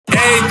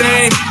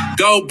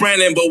go,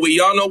 Brandon, but we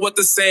all know what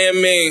the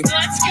saying means.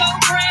 Let's go,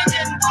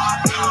 Brandon.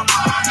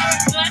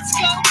 Let's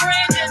go,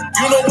 Brandon.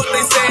 You know what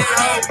they saying,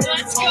 ho?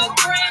 Let's go,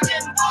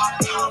 Brandon.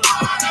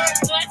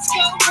 Let's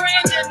go,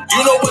 Brandon.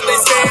 You know what they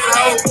saying,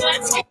 ho?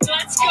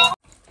 Let's go.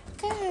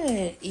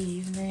 Good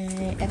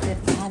evening,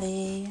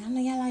 everybody. I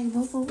know y'all like,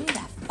 boo-boo, where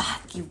the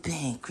fuck you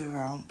been,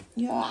 girl?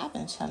 Yo, I've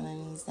been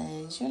chilling these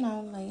days,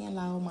 laying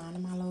low,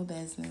 minding my little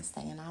business,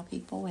 staying out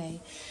people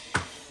way.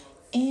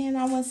 And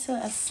I went to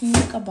a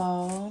sneaker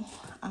ball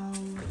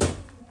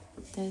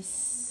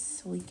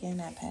this weekend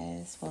that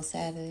passed, for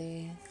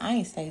Saturday. I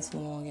ain't stay too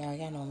long,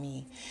 y'all know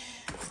me.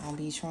 I don't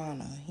be trying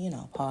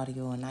to, party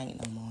all night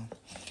no more.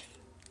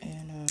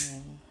 And,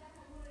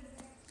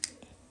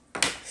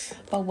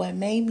 but what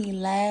made me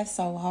laugh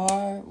so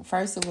hard,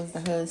 first it was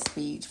the hood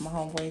speech. My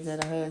homeboy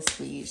did a hood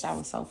speech. That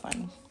was so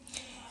funny.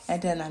 And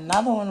then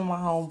another one of my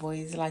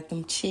homeboys, like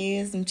them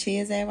chairs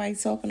everybody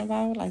talking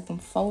about, like them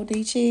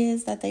 4D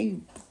chairs that they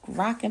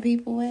rocking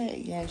people with.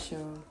 Yeah,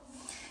 sure.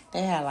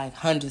 They had like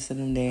hundreds of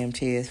them damn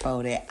chairs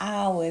folded.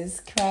 I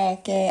was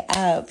cracking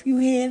up. You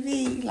hear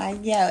me?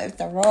 Like, yo, if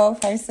the wrong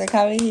person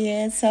come in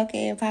here and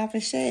talking and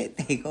popping shit,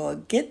 they gonna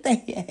get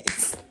their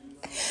ass.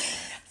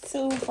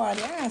 Too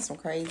funny. I had some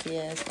crazy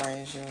ass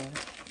friends, yo.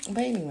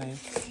 But anyway.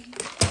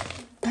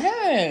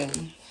 Hey.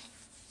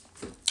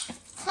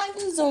 How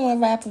you doing,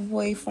 rapper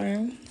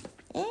boyfriend?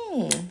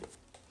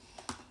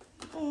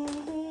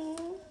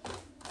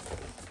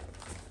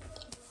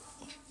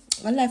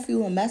 I left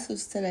you a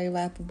message today,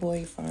 rapper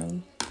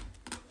boyfriend.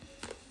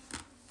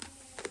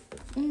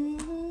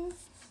 And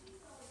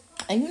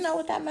you know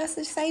what that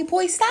message say?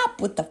 Boy, stop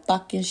with the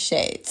fucking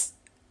shit.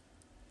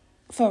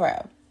 For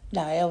real.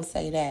 No, I don't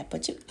say that.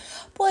 But you,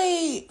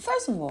 boy,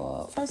 first of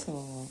all,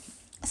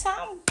 so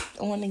I'm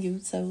on the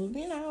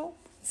YouTube,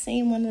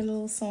 seen one of the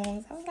little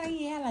songs. I was like,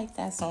 yeah, I like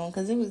that song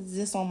because it was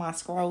just on my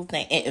scroll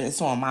thing.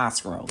 It's on my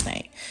scroll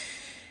thing.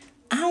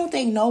 I don't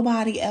think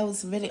nobody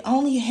else really,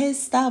 only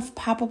his stuff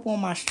pop up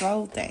on my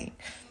scroll thing.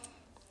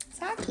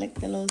 So I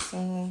clicked the little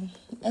song.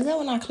 And then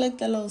when I clicked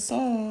the little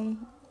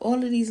song, all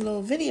of these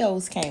little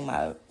videos came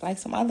out, like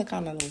some other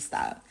kind of little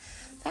stuff.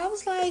 So I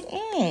was like,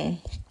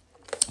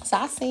 So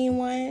I seen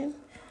one.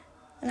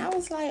 And I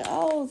was like,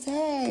 oh,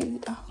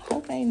 dang, I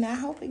hope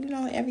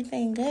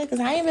everything good.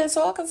 Because I ain't been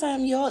talking to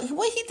him, y'all.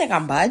 What, he think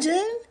I'm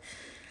budging?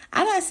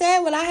 I done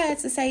said what I had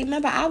to say.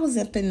 Remember, I was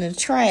up in the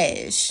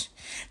trash.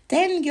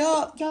 Then,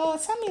 y'all,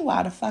 tell me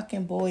why the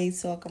fucking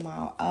boys talking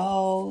about,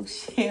 oh,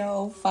 she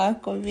don't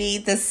fuck with me.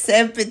 The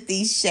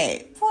sympathy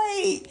shit.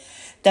 Boy,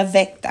 the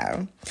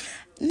victim.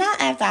 Not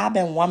after I've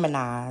been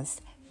womanized,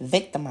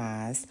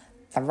 victimized,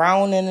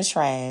 thrown in the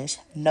trash,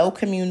 no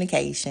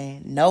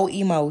communication, no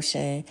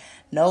emotion,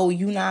 no,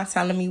 you not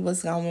telling me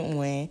what's going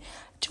on.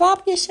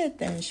 Drop your shit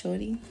then,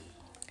 shorty.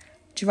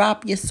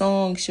 Drop your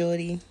song,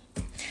 shorty.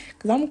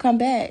 Because I'm going to come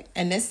back.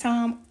 And this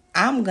time,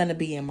 I'm going to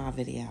be in my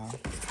video.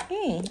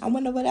 I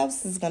wonder what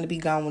else is going to be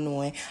going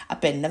on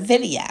up in the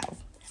video.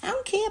 I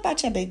don't care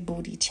about your big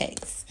booty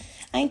chicks.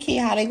 I don't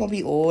care how they going to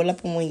be all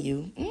up on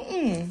you.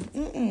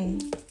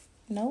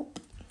 Nope.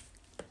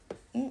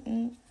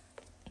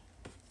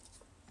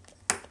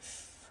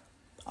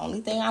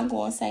 Only thing I'm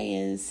going to say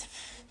is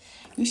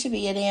you should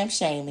be a damn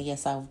shame of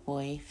yourself,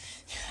 boy.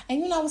 And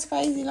you know what's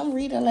crazy? Them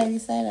reader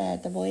ladies said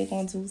that the boy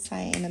going to do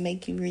something to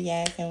make you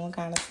react and what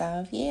kind of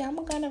stuff. Yeah, I'm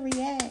going to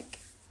react.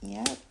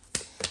 Yep.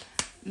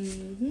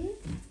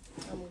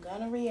 I'm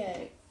going to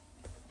react.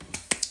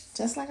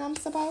 Just like I'm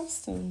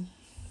supposed to.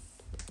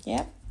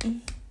 Yep.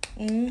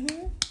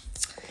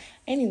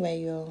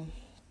 Anyway, yo.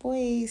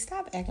 Boy,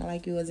 stop acting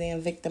like you was in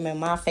victim and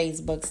my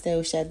Facebook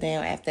still shut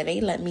down after they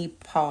let me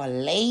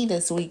parlay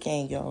this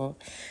weekend, y'all.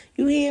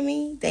 You hear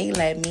me? They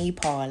let me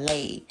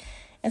parlay.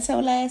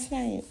 Until last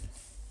night.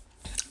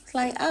 It's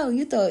like, oh,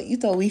 you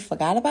thought we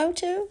forgot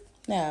about you?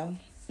 No.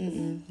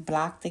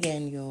 Blocked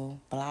again, y'all.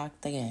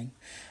 Blocked again.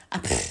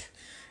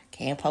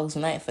 Can't post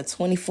nothing for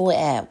 24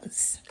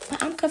 hours.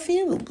 But I'm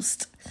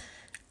confused.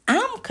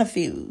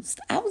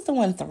 I was the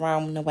one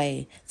thrown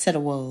away to the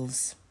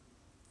wolves.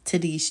 To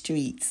these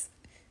streets.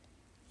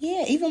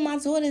 Yeah, even my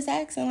daughter's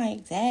asking,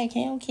 like, Dad,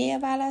 he don't care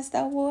about that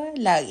stuff, boy.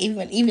 Like,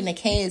 even the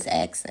kids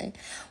asking,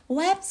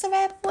 what happened to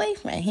that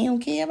boyfriend? He don't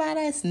care about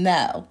us?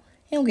 No.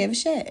 He don't give a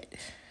shit.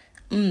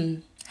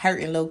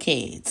 Hurting little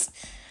kids.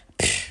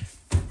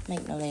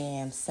 Make no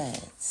damn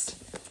sense.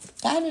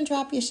 Go ahead and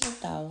drop your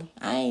shit, though.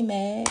 I ain't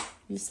mad.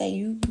 You say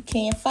you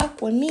can't fuck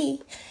with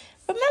me.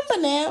 Remember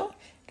now,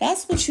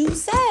 that's what you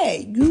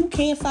said. You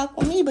can't fuck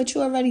with me, but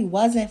you already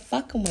wasn't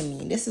fucking with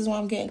me. This is why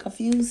I'm getting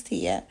confused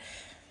here.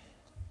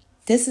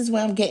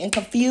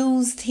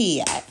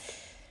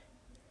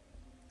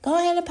 Go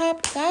ahead and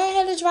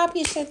drop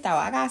your shit, though.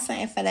 I got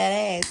something for that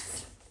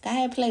ass. Go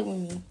ahead and play with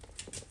me.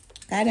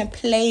 Go ahead and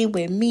play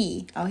with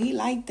me. Oh, he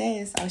like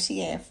this. Oh, she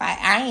had fight.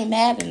 I ain't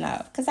mad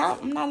enough. Because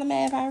I'm not a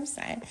mad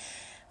person.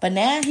 But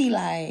now he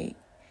like,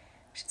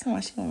 she told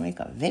me she gonna make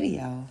a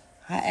video.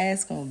 Her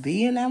ass gonna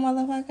be in that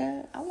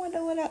motherfucker. I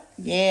wonder what up.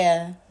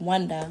 Yeah,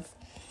 wonder.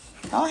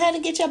 Go ahead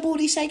and get your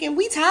booty shaking.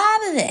 We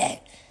tired of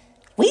that.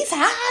 We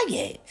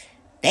tired.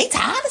 They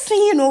tired of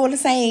seeing all the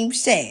same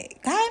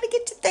shit. Go ahead and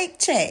get your thick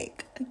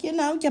check. You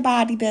know, your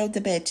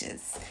bodybuilder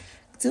bitches.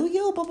 Do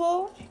you,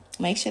 boo-boo?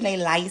 Make sure they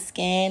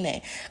light-skinned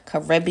and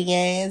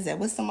Caribbeans and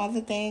what's some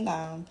other thing?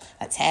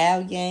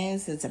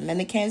 Italians and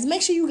Dominicans.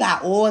 Make sure you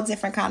got all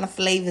different kind of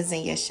flavors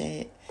in your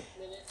shit.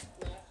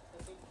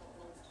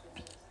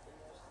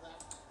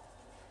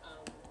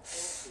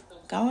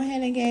 Go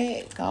ahead and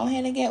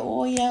get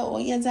all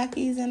your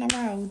duckies in a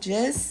row.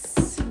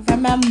 Just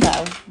remember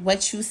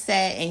what you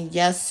said in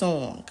your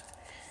song.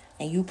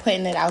 And you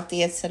putting it out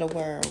there to the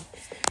world.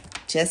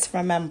 Just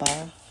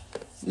remember.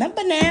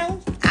 Remember now,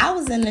 I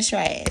was in the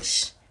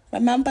trash.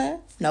 Remember?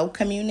 No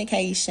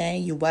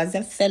communication. You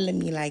wasn't feeling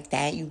me like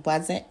that. You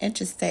wasn't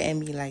interested in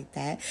me like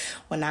that.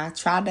 When I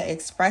tried to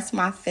express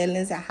my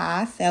feelings and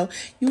how I felt,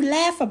 you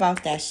laugh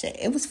about that shit.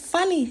 It was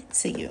funny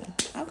to you.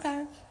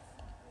 Okay.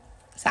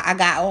 So I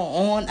got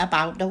on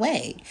about the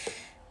way.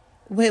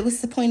 What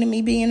was the point of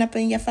me being up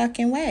in your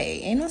fucking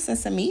way? Ain't no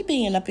sense of me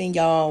being up in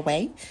your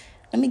way.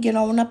 Let me get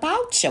on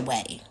about your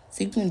way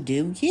so you can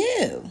do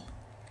you.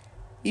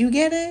 You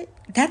get it?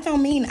 That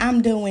don't mean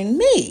I'm doing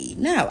me.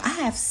 No, I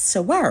have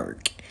to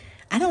work.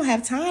 I don't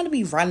have time to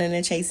be running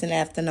and chasing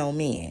after no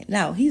man.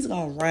 No, he's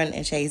going to run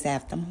and chase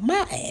after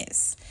my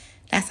ass.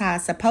 That's how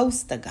it's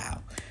supposed to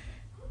go.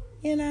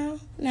 You know,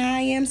 now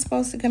I am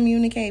supposed to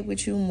communicate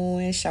with you more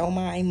and show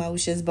my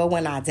emotions. But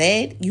when I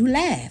did, you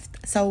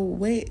laughed. So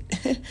what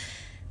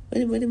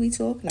are we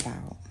talking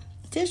about?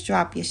 Just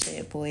drop your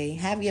shit, boy.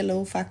 Have your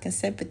little fucking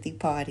sympathy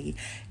party.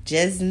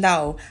 Just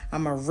know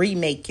I'm going to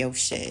remake your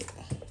shit.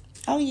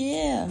 Oh,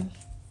 yeah.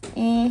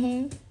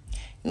 You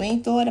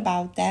ain't thought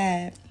about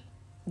that,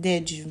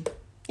 did you?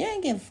 You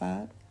ain't give a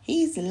fuck.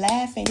 He's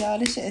laughing, y'all.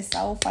 This shit is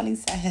so funny.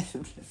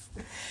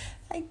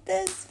 Like,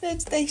 this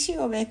bitch thinks she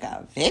gonna make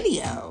a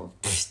video.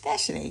 That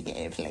shit ain't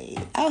getting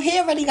played. Oh, he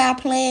already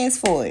got plans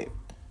for it.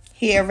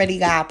 He already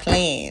got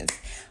plans.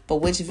 But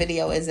which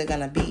video is it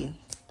gonna be?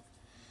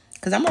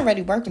 Because I'm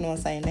already working on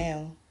something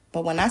now.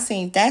 But when I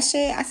seen that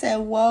shit, I said,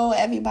 whoa,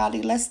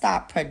 everybody, let's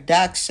stop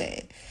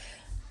production.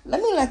 Let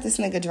me let this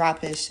nigga drop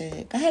his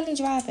shit. Go ahead and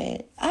drop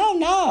it. Oh,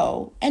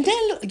 no. And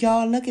then,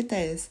 y'all, look at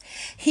this.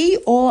 He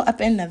all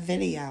up in the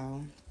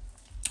video.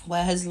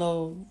 Well, his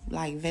little,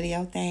 like,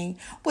 video thing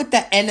with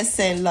the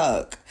innocent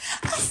look.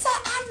 I said,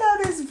 I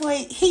know this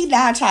boy. He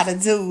not trying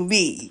to do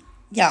me.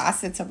 Yo, I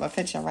sent him a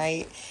picture,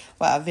 right?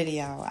 Well, a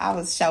video. I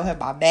was showing him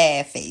my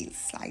bad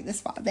face. Like,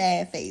 this my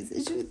bad face.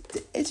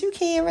 Is you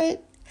hear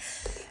it?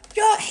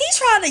 Yo, he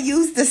trying to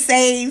use the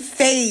same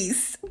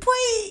face.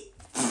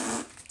 Boy,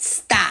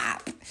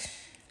 stop.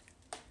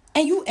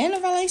 And you in a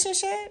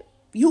relationship?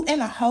 You in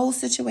a whole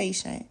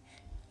situation?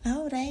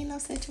 No, there ain't no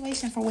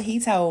situation for what he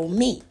told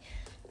me.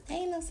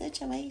 Ain't no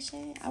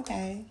situation.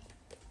 Okay.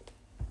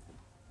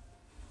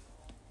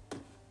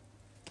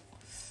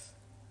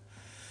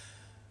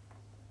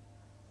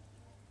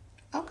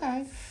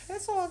 Okay.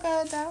 That's all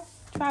good, though.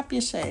 Drop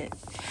your shit.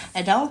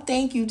 And don't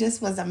think you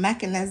just was a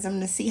mechanism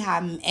to see how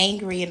I'm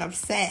angry and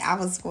upset I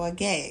was going to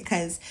get.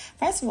 Because,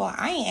 first of all,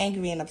 I ain't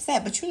angry and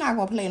upset, but you're not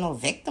going to play no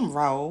victim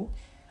role.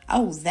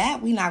 Oh,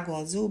 that we not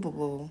going to do,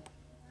 boo-boo.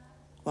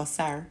 Well,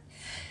 sir.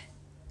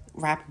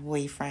 Rapper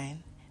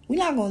boyfriend. We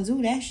not going to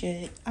do that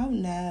shit. Oh,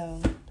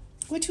 no.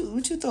 What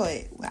you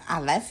thought? I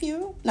left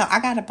you? No,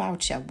 I got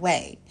about your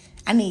way.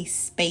 I need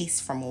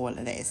space from all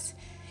of this.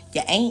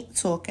 You ain't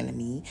talking to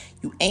me.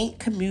 You ain't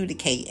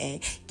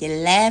communicating.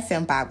 You're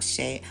laughing about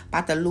shit.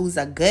 About to lose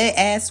a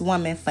good-ass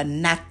woman for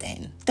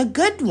nothing. The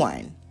good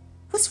one.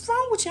 What's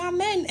wrong with y'all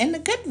men and the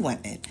good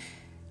women?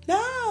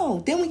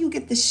 No. Then when you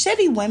get the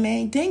shitty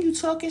women, then you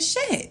talking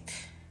shit.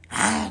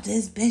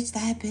 This bitch,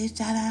 that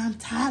bitch, I'm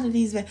tired of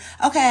these bitches.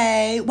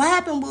 Okay, what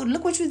happened?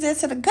 Look what you did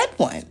to the good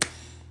one.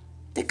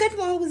 The good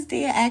one was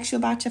there, ask you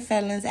about your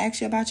feelings,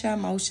 ask you about your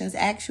emotions,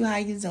 ask you how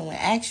you doing,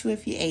 ask you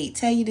if you ate,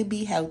 tell you to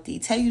be healthy,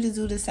 tell you to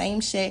do the same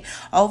shit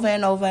over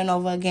and over and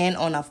over again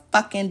on a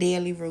fucking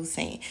daily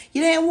routine.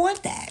 You didn't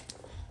want that.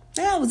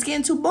 No, it was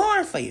getting too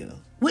boring for you.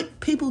 What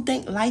people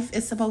think life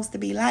is supposed to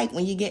be like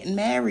when you're getting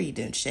married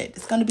and shit.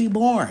 It's going to be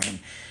boring.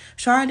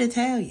 Sorry to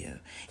tell you.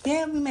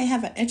 Yeah, we may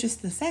have an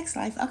interesting sex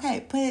life.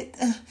 Okay, but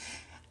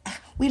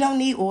we don't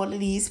need all of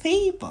these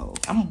people.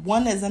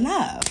 One is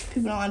enough.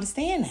 People don't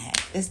understand that.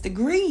 It's the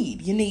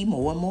greed. You need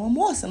more and more and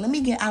more. So let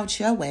me get out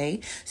your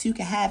way so you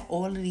can have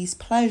all of these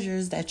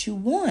pleasures that you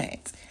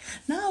want.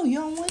 No, you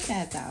don't want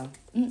that, though.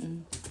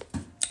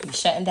 You're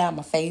shutting down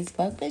my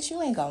Facebook. Bitch,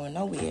 you ain't going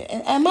nowhere.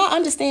 Am I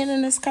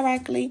understanding this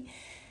correctly?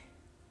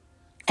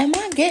 Am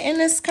I getting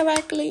this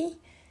correctly?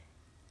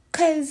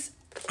 Because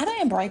I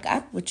didn't break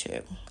up with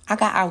you. I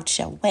got out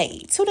your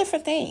way. Two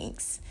different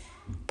things.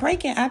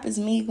 Breaking up is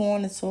me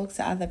going to talk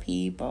to other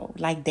people,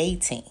 like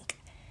dating.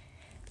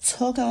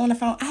 Talking on the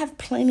phone. I have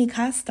plenty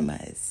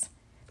customers.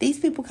 These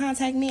people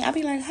contact me. I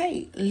be like,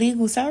 hey,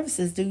 legal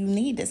services, do you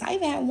need this? I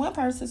even had one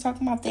person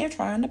talking about they're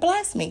trying to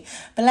bless me.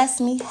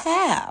 Bless me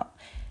how?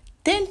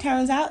 Then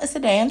turns out it's a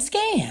damn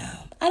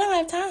scam. I don't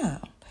have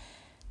time.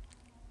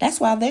 That's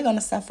why they're going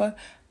to suffer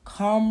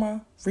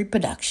karma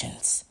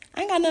reproductions.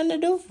 I ain't got nothing to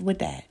do with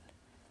that.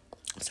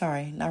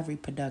 Sorry, not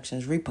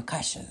reproductions,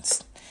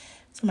 repercussions.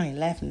 Somebody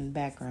laughing in the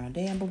background.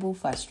 Damn, boo-boo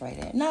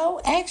frustrated. No,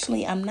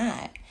 actually, I'm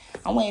not.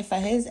 I'm waiting for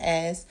his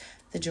ass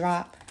to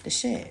drop the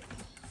shit.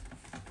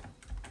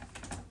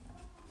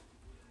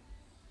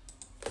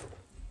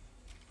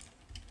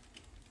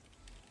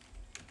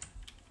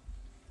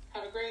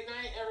 Have a great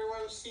night, everyone.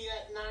 We'll see you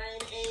at 9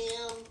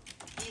 a.m.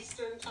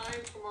 Eastern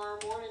Time tomorrow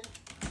morning.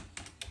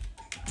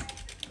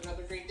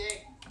 Another great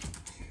day.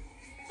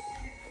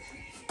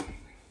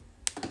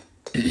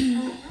 I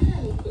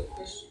have a quick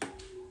question.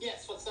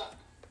 Yes, what's up?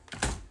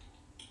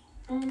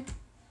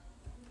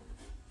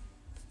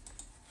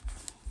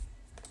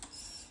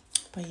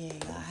 But yeah,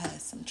 y'all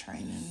had some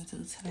training to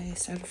do today,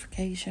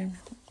 certification.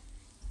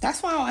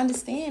 That's why I don't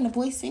understand. The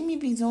boy see me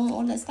be doing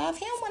all that stuff.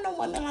 He don't want no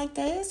woman like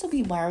this who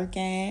be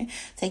working,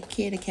 taking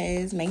care of the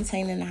kids,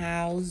 maintaining the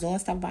house, doing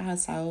stuff by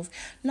herself.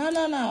 No.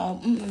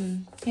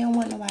 He don't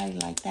want nobody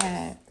like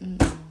that.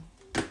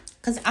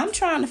 Because I'm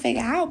trying to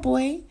figure out,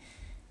 boy.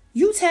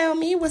 You tell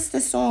me what's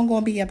the song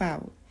going to be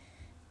about.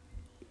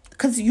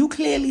 Because you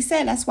clearly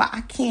said that's why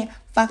I can't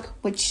fuck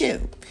with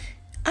you.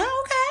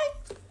 Oh,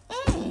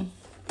 okay.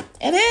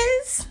 It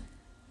is?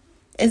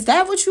 Is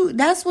that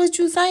that's what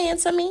you saying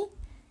to me?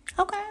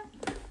 Okay.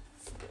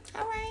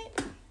 All right.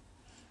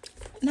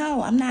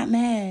 No, I'm not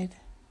mad.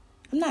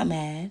 I'm not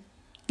mad.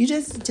 You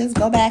just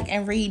go back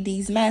and read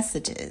these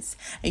messages.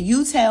 And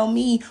you tell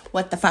me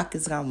what the fuck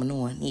is going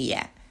on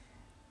here.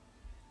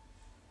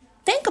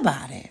 Think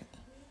about it.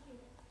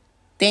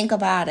 Think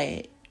about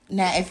it.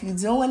 Now, if you're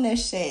doing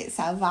this shit,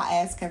 so if I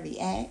ask her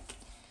react,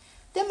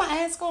 then my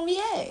ass gonna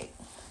react.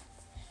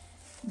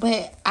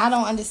 But I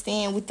don't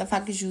understand what the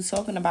fuck is you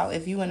talking about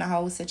if you in a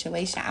whole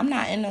situation. I'm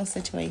not in no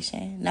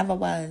situation. Never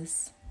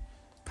was.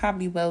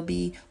 Probably will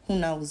be. Who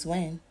knows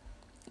when.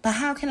 But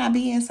how can I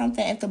be in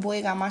something if the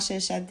boy got my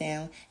shit shut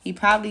down? He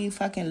probably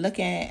fucking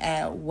looking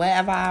at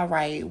whatever I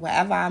write,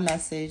 whatever I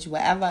message,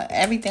 whatever,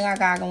 everything I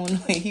got going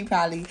on. He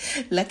probably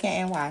looking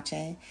and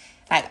watching.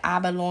 Like I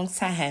belong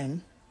to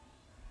him.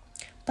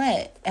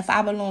 But if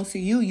I belong to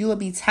you, you will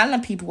be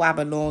telling people I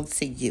belong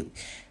to you.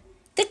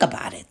 Think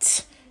about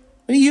it.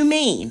 What do you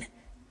mean?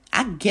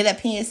 I get up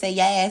here and say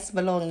your ass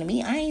belong to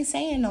me. I ain't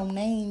saying no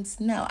names.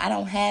 No, I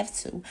don't have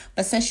to.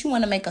 But since you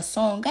want to make a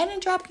song, go ahead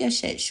and drop your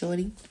shit,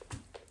 shorty.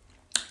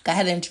 Go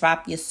ahead and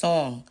drop your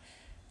song.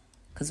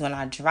 Because when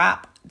I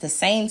drop the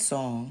same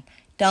song,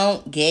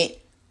 don't get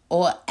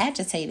all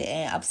agitated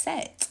and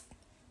upset.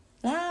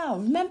 No,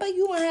 remember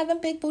you want to have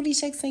them big booty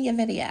chicks in your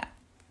video.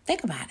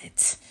 Think about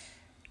it.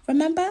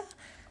 Remember?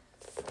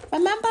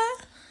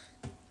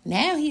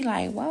 Now he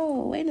like,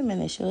 whoa, wait a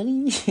minute,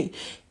 shorty.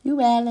 You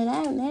wilding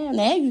out now.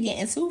 Now you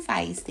getting too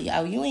feisty.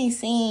 Oh, you ain't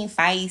seen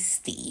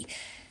feisty.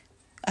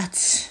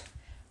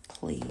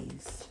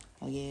 Please.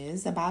 Oh, yeah,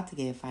 it's about to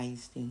get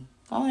feisty.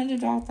 Go ahead and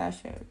drop that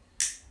shit.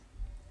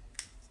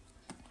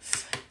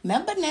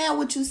 Remember now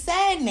what you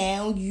said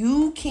now.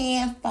 You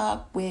can't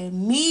fuck with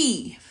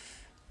me.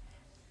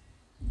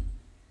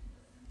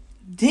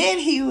 Then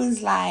he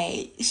was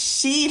like,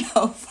 she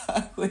don't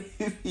fuck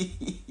with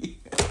me.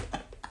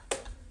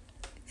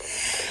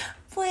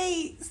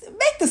 Please,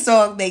 make the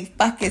song make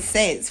fucking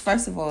sense,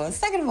 first of all.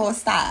 Second of all,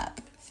 stop.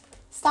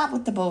 Stop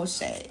with the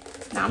bullshit.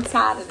 Now, I'm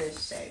tired of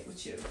this shit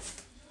with you.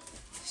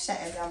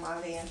 Shutting down my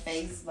damn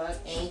Facebook,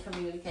 ain't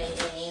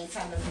communicating, ain't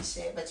telling me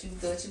shit, but you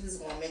thought you was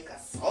going to make a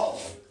song.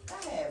 Go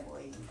ahead,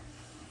 boy.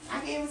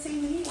 I gave it to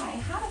you, he like,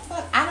 how the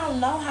fuck? I don't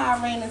know how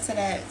I ran into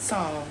that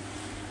song.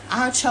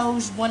 I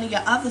chose one of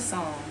your other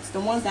songs, the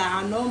ones that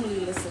I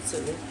normally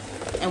listen to.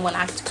 And when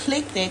I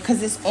clicked it,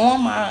 because it's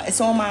on my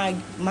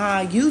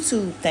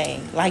YouTube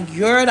thing. Like,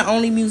 you're the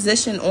only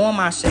musician on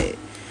my shit.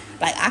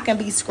 Like, I can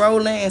be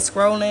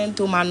scrolling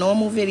through my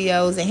normal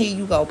videos, and here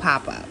you go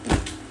pop up.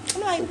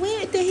 I'm like,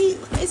 where did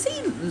is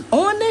he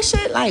on this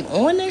shit?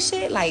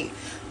 Like,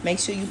 make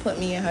sure you put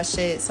me in her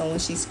shit so when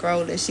she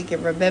scrolling, she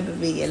can remember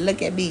me and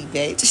look at me,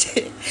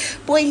 bitch.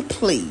 Boy,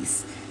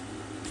 please.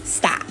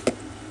 Stop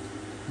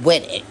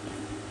with it.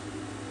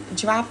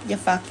 Drop your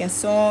fucking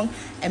song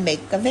and make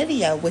a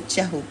video with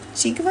your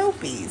hoochie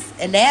groupies.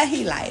 And now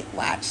he like,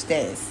 watch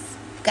this.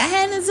 Go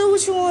ahead and do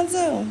what you want to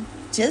do.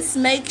 Just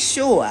make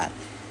sure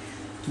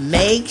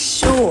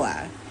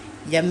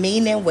you're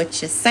meaning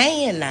what you're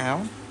saying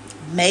now.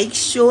 Make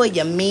sure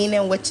you're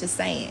meaning what you're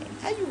saying.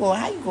 How you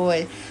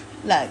going?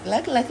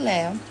 Look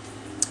now.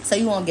 So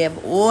you want to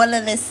give all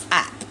of this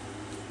up.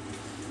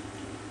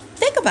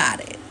 Think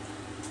about it.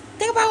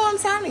 Think about what I'm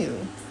telling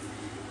you.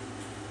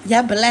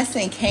 Your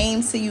blessing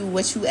came to you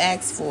what you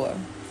asked for.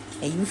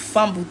 And you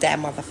fumbled that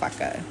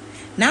motherfucker.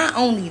 Not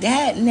only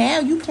that, now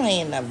you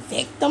playing the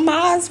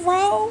victimized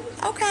role.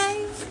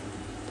 Okay.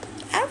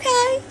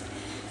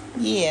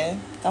 Yeah.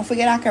 Don't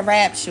forget I can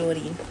rap,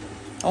 shorty.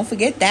 Don't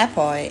forget that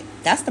part.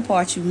 That's the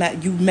part you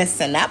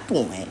missing up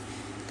on.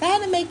 Go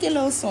ahead and make your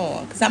little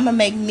song. Because I'm going to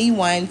make me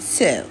one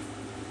too.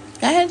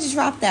 Go ahead and just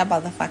drop that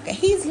motherfucker.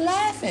 He's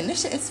laughing.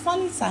 This shit is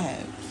funny to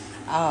him.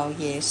 Oh,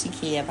 yeah, she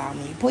care about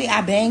me. Boy,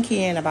 I been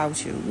caring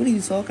about you. What are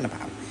you talking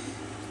about?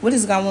 What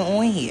is going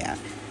on here?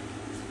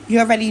 You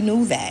already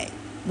knew that.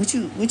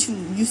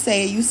 You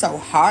say you so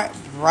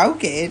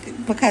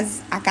heartbroken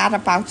because I got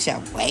up out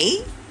your way?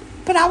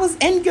 But I was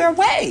in your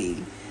way.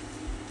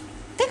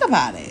 Think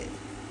about it.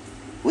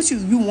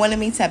 You wanted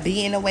me to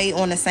be in a way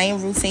on the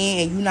same routine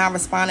and you not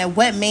responding?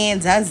 What man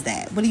does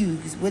that?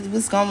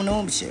 What's going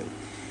on with you?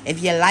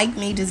 If you like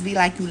me, just be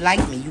like you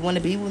like me. You want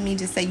to be with me,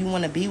 just say you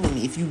want to be with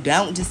me. If you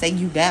don't, just say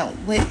you don't.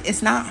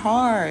 It's not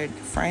hard,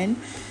 friend.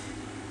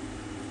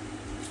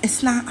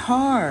 It's not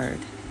hard.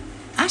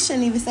 I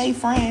shouldn't even say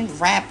friend,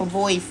 rapper,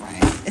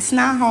 boyfriend. It's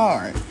not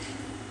hard.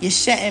 You're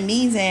shutting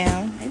me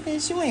down. Hey,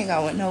 bitch, you ain't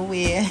going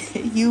nowhere.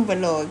 You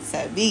belong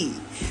to me.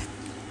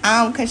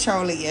 I'm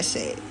controlling your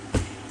shit.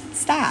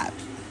 Stop.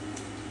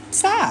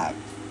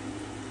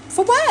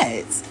 For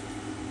what?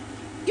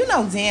 You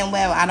know damn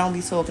well I don't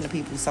be talking to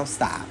people, so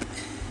stop.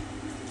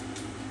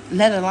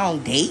 Let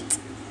alone date.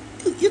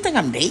 You think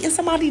I'm dating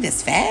somebody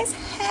this fast?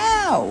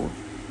 How?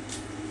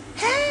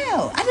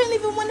 I didn't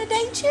even want to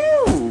date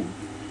you.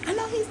 I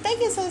know he's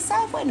thinking to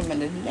himself, wait a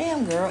minute, the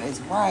damn girl is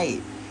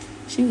right.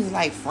 She was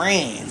like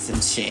friends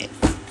and shit.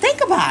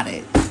 Think about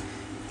it.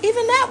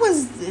 Even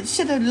that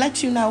should have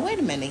let you know, wait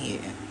a minute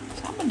here.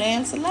 I'm a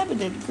damn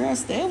celebrity. The girl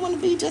still want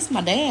to be just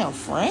my damn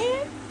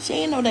friend. She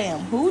ain't no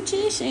damn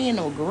hoochie. She ain't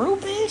no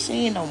groupie.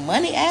 She ain't no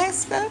money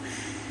asker.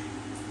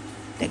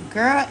 The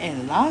girl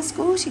in law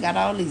school, she got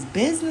all these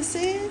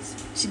businesses.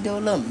 She do a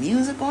little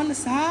music on the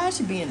side.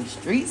 She be in the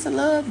streets a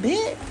little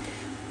bit.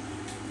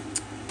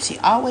 She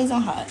always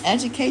on her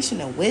education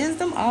and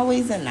wisdom.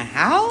 Always in the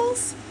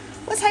house.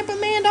 What type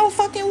of man don't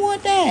fucking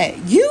want that?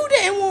 You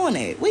didn't want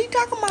it. What are you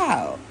talking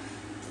about?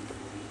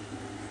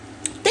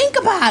 Think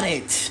about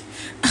it.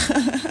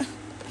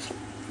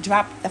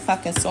 Drop the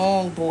fucking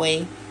song,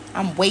 boy.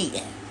 I'm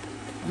waiting.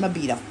 I'm gonna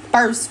be the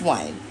first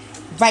one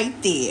right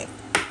there,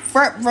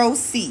 front row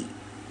seat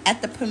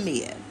at the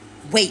premiere,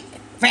 waiting,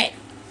 ready,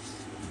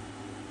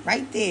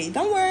 right there.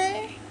 Don't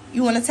worry.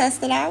 You want to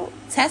test it out?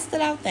 Test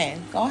it out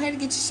then. Go ahead and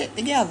get your shit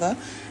together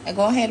and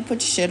go ahead and put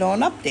your shit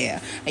on up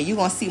there, and you're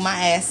gonna see my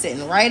ass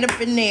sitting right up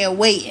in there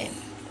waiting.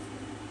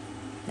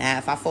 Now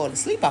if I fall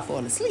asleep, I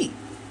fall asleep,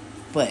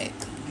 but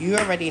you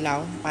already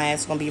know my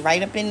ass gonna be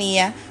right up in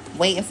there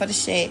waiting for the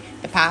shit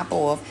to pop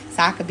off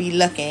so I could be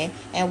looking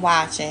and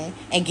watching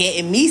and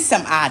getting me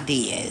some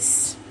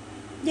ideas.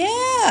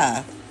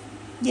 Yeah,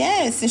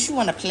 since you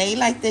want to play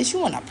like this, you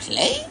want to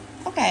play?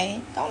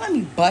 Okay, don't let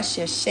me bust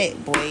your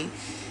shit, boy.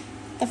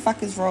 What the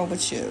fuck is wrong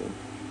with you?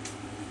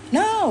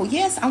 No,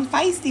 yes, I'm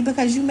feisty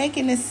because you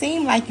making it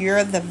seem like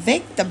you're the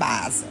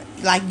victimizer.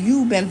 Like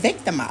you've been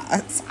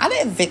victimized. I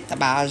didn't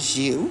victimize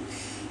you.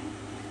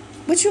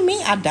 What you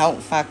mean I don't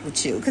fuck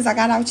with you? Because I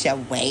got out your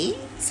way?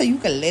 So you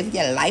can live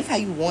your life how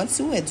you want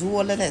to and do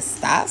all of this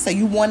stuff? So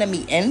you wanted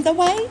me in the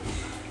way?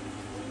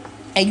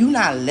 And you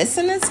not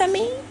listening to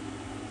me?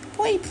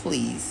 Boy,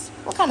 please.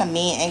 What kind of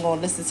man ain't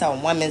gonna listen to a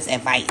woman's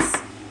advice?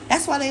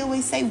 That's why they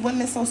always say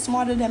women so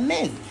smarter than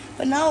men.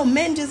 But no,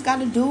 men just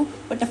gotta do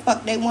what the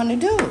fuck they want to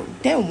do.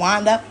 Then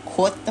wind up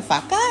caught the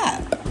fuck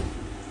up.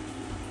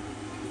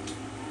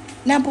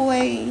 Now,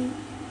 boy,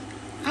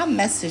 I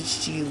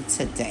messaged you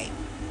today.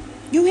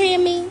 You hear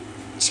me?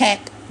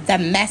 Check the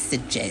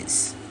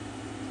messages.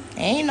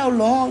 Ain't no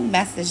long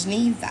message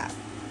neither.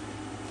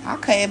 I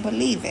couldn't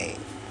believe it.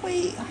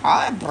 We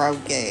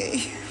heartbroken.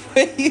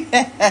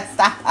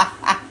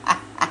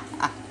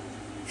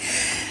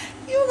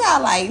 You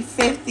got like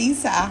 50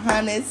 to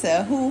 100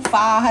 to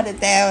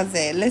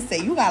 500,000.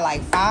 Listen, you got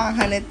like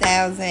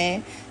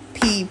 500,000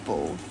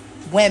 people,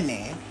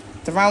 women,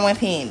 throwing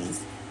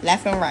panties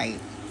left and right,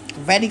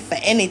 ready for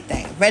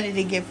anything, ready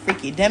to get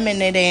freaky. Them and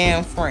their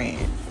damn friend.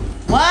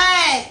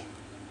 What?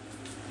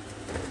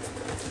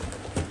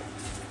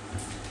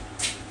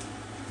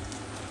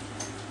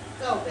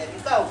 Go, baby.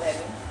 Go, baby.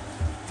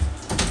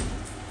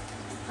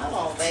 Come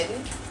on, baby.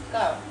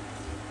 Go.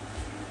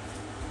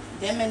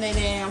 Them and their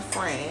damn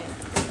friend.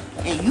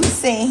 And you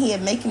sitting here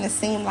making it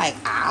seem like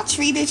I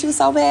treated you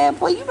so bad.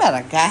 Boy, you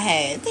better go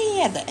ahead. Then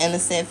you had the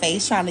innocent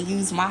face trying to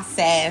use my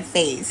sad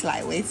face.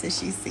 Like, wait till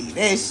she see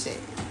this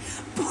shit.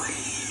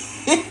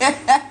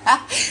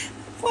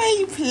 Boy,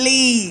 you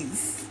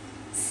please.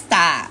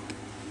 Stop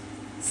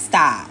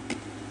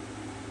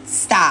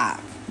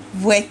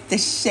with the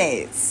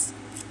shits.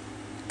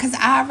 Because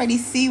I already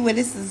see where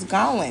this is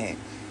going.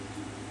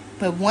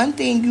 But one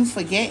thing you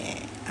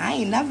forgetting, I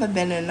ain't never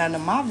been in none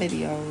of my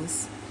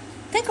videos.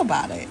 Think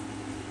about it.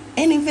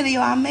 Any video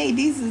I made,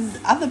 these is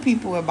other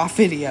people in my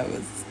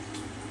videos.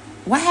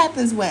 What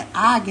happens when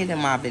I get in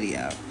my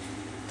video?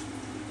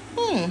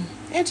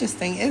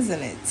 Interesting,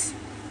 isn't it?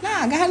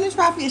 Nah, go ahead and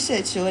drop your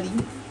shit, shorty.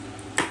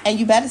 And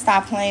you better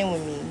stop playing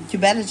with me. You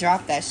better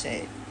drop that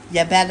shit.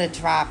 You better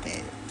drop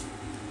it.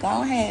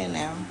 Go ahead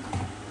now.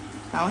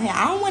 Go ahead.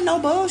 I don't want no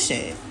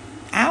bullshit.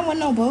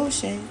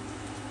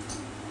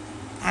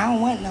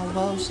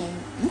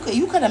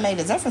 You could have made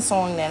a different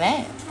song than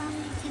that.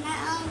 Can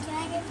I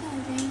get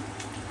something?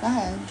 Go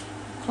ahead.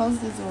 Close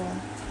the door.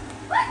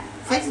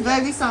 Fix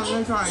baby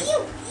something to drink.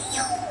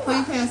 Put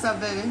your pants up,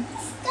 baby.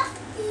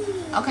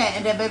 Okay,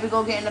 and then baby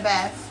go get in the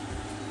bath.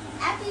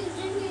 After you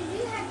drink it,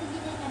 you have to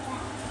get in the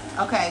bath.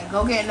 Okay,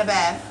 go get in the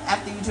bath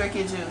after you drink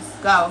your juice.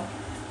 Go.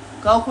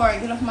 Go, Corey.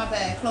 Get off my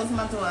bed. Close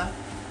my door.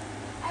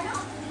 I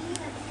don't need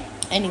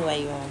a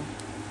Anyway, y'all.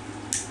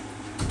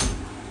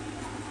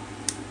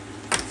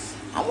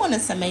 I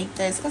wanted to make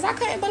this because I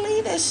couldn't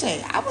believe this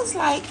shit. I was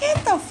like,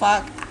 get the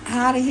fuck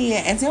out of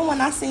here. And then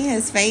when I seen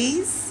his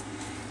face,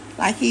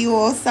 like he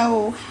was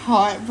so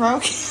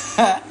heartbroken.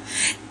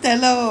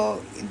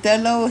 the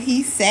little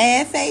he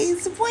sad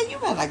face. Boy, you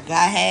better go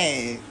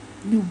ahead.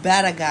 You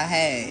better go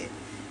ahead.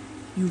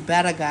 You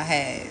better go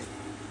ahead.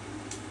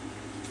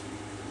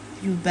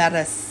 You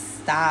better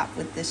stop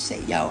with this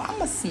shit. Yo,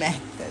 I'ma smack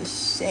the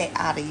shit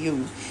out of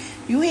you.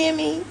 You hear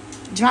me?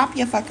 Drop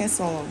your fucking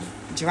song.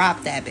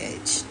 Drop that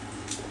bitch.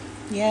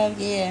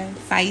 Yeah.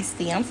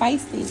 Feisty. I'm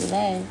feisty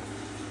today.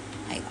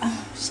 Like,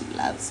 oh, she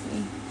loves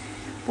me.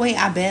 Boy,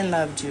 I been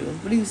loved you.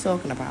 What are you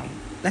talking about?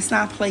 Let's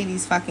not play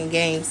these fucking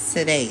games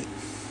today.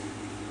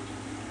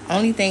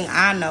 Only thing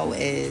I know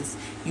is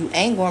you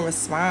ain't gonna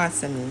respond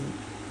to me.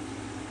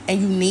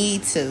 And you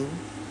need to.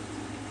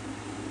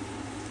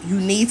 You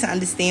need to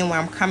understand where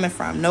I'm coming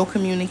from. No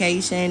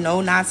communication.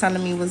 No not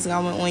telling me what's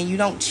going on. You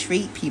don't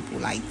treat people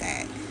like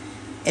that.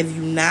 If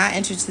you're not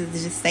interested,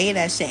 just say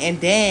that shit. And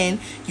then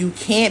you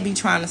can't be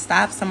trying to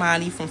stop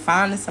somebody from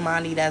finding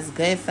somebody that's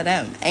good for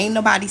them. Ain't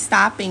nobody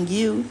stopping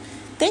you.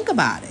 Think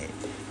about it.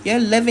 You're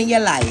living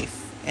your life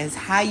as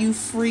how you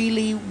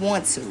freely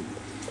want to.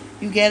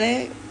 You get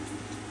it?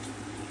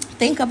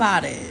 Think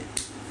about it.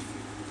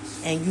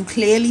 And you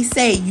clearly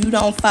say you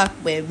don't fuck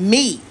with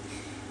me.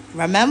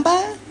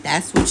 Remember?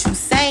 That's what you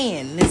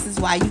saying. This is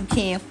why you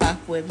can't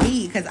fuck with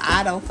me, because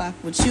I don't fuck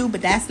with you.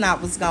 But that's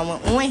not what's going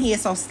on here.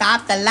 So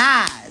stop the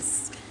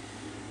lies.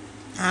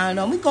 I don't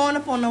know. We going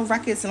up on no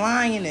records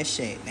lying and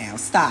shit now.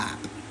 Stop.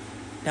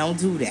 Don't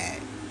do that.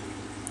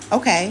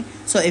 Okay.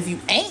 So if you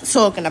ain't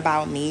talking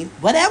about me,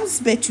 what else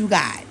bitch you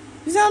got?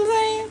 You know what I'm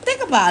saying?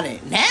 Think about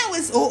it. Now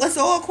it's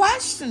all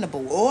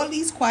questionable. All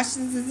these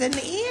questions is in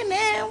the air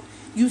now.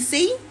 You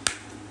see?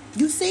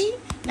 You see?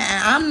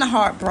 Now, I'm the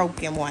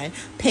heartbroken one,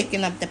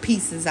 picking up the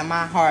pieces of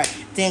my heart,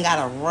 then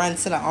gotta run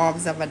to the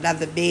arms of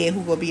another man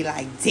who gonna be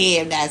like,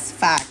 damn, that's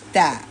fucked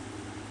up.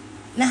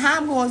 Now, how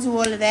I'm going to do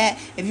all of that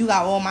if you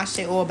got all my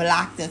shit all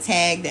blocked and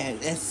tagged and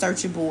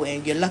searchable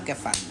and you're looking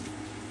for me?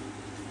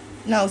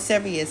 No,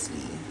 seriously.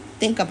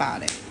 Think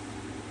about it.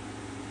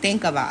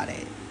 Think about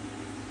it.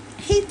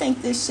 He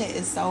think this shit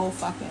is so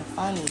fucking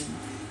funny.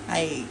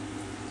 Like,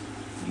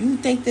 you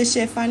think this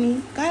shit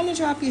funny? Go ahead and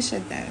drop your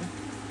shit then.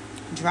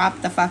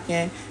 Drop the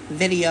fucking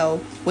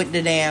video with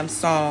the damn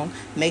song.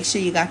 Make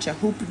sure you got your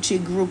hoochie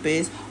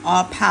groupies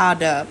all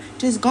piled up.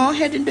 Just go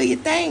ahead and do your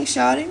thing,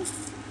 shorty.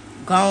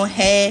 Go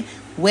ahead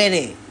with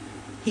it.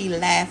 He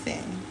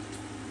laughing.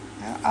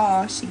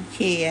 Oh, she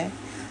care.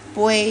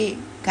 Boy,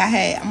 go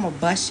ahead. I'm gonna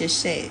bust your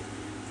shit.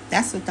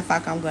 That's what the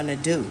fuck I'm gonna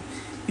do.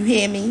 You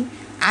hear me?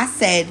 I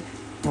said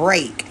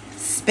break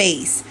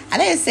space. I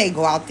didn't say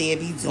go out there and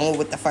be doing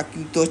what the fuck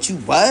you thought you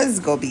was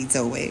gonna be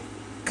doing.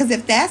 Because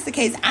if that's the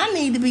case, I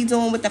need to be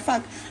doing what the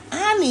fuck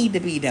I need to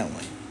be doing.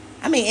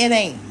 I mean, it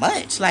ain't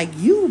much like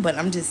you, but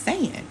I'm just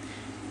saying.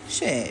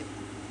 Shit.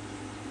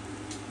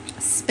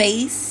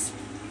 Space.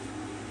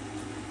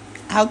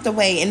 Out the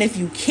way. And if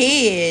you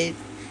cared,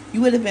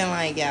 you would have been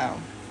like, yo,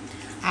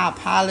 I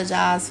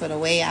apologize for the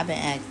way I've been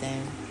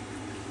acting.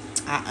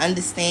 I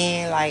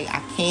understand, like, I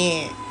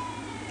can't.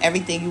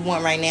 Everything you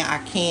want right now, I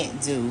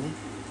can't do.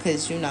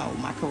 Because, you know,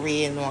 my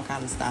career and all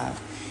kind of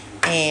stuff.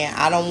 And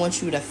I don't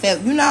want you to feel,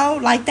 you know,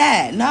 like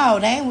that. No,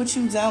 that ain't what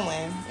you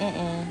doing.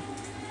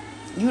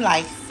 You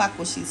like, fuck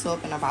what she's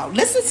talking about.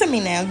 Listen to me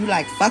now. You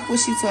like, fuck what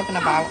she's talking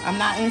about. I'm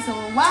not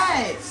answering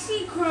what?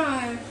 She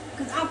crying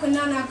because Uncle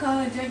Nana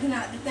called her drinking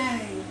out the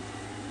thing.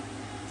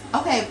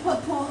 Okay, pour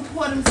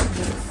them some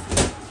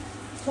juice.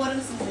 Pour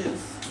them some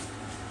juice.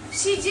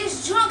 She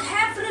just drunk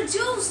half of the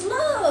juice,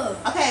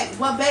 look. Okay,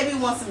 well, baby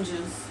wants some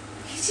juice.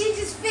 She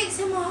just fixed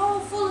him a whole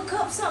full of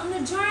cup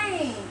something to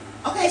drink.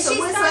 Okay, and so she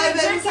what's started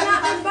that, baby? drinking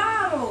out the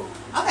bottle.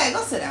 Okay,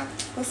 go sit down.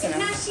 Go sit And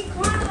down. now she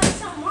crying like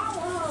something wrong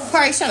with her.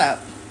 Corey, shut up.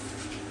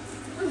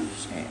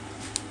 Shit.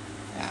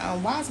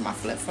 Why is my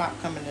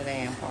flip-flop coming to the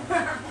damn part?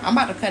 I'm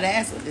about to cut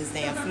ass with this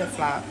damn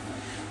flip-flop.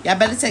 Y'all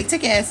better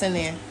take your ass in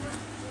there.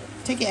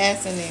 Take your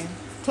ass in there.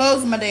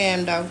 Close my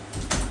damn door.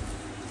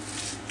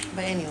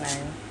 But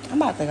anyway,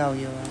 I'm about to go,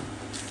 y'all.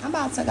 I'm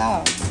about to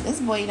go. This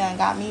boy done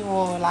got me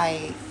all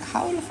like,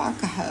 hold the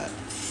fuck up.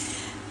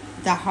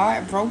 The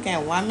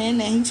heartbroken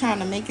woman, and he trying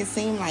to make it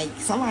seem like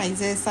somebody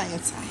did something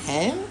to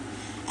him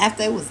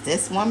after it was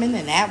this woman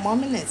and that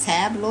woman and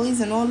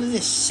tabloids and all of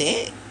this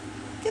shit.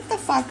 Get the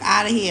fuck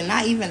out of here.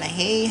 Not even a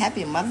hey,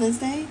 happy Mother's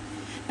Day.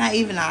 Not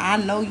even a I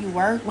know you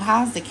work. Well,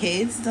 how's the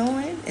kids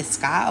doing? Is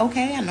Scott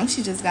okay? I know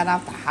she just got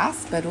out the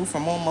hospital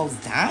from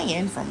almost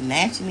dying from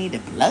naturally the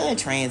blood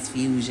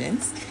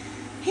transfusions.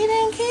 He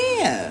didn't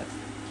care.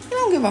 He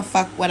don't give a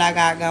fuck what I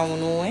got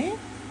going on.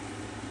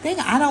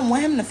 I don't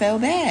want him to feel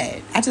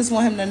bad. I just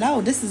want him to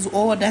know this is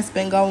all that's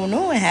been going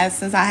on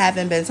since I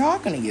haven't been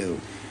talking to you.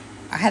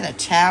 I had a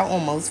child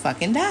almost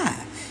fucking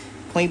die.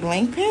 Point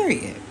blank,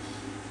 period.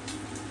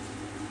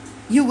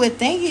 You would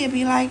think he'd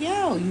be like,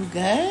 yo, you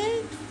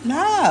good?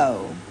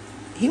 No.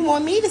 He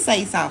want me to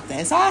say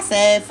something. So I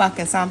said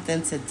fucking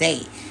something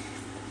today.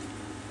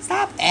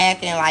 Stop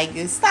acting like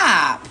you.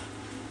 Stop.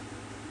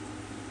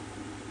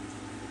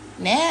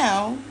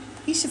 Now,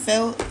 he should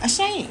feel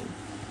ashamed.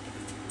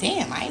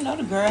 Damn, I didn't know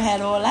the girl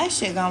had all that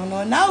shit going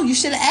on. No, you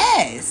should have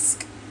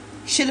asked.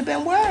 You should have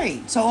been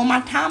worried. So all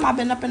my time I've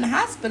been up in the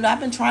hospital, I've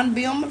been trying to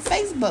be on my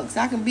Facebook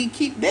so I can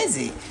keep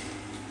busy.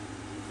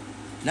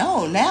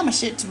 No, now my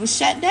shit was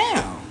shut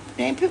down.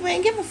 Then people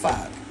ain't give a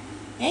fuck.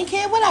 They ain't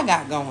care what I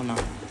got going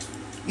on.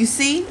 You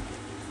see?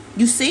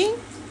 You see?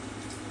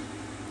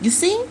 You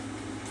see?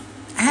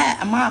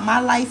 My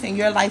life and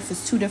your life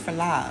is two different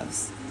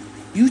lives.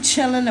 You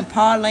chilling and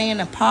parlaying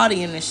and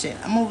partying and shit.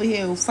 I'm over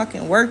here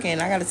fucking working.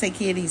 I gotta take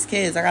care of these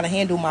kids. I gotta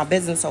handle my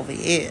business over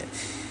here.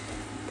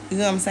 You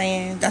know what I'm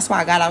saying? That's why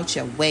I got out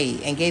your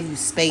way and gave you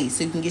space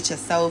so you can get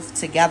yourself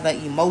together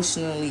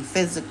emotionally,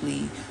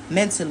 physically,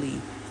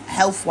 mentally,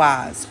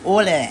 health-wise, all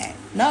of that.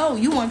 No,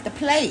 you want to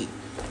play.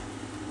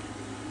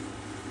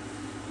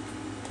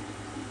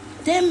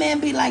 Them men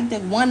be like the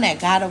one that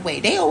got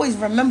away. They always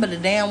remember the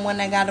damn one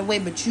that got away,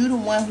 but you the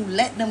one who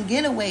let them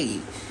get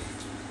away.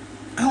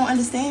 I don't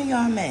understand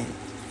y'all men.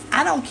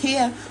 I don't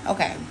care.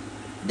 Okay,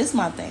 this is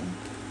my thing.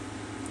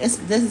 This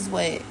is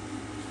what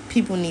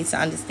people need to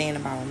understand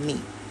about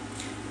me.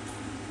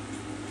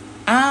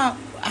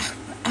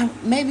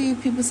 Maybe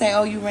people say,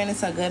 oh, you ran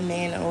into a good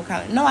man and all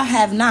kind of... No, I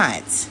have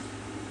not.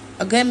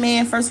 A good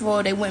man, first of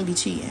all, they wouldn't be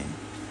cheating.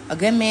 A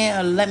good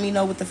man will let me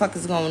know what the fuck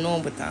is going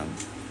on with them.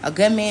 A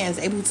good man is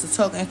able to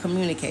talk and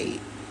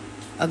communicate.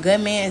 A good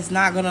man is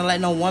not going to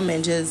let no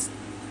woman just...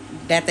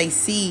 that they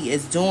see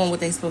is doing what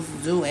they supposed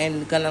to do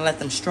and gonna let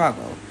them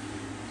struggle.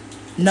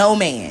 No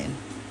man.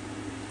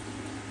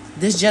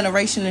 This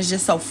generation is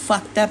just so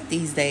fucked up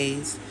these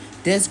days.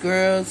 This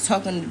girl's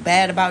talking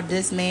bad about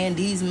this man,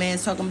 these men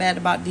talking bad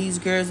about these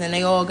girls, and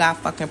they all got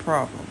fucking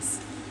problems.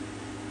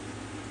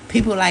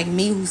 People like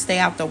me who stay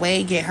out the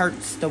way get hurt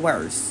the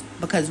worst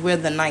because we're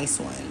the nice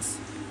ones,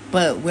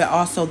 but we're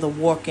also the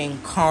walking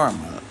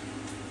karma.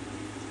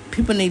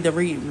 People need to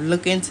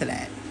look into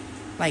that.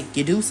 Like,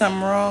 you do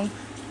something wrong,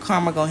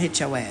 karma gonna hit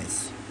your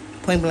ass.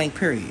 Point blank,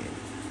 period.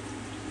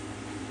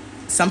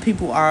 Some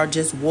people are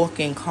just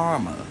walking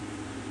karma.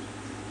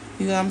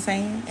 You know what I'm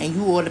saying? And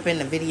you all up in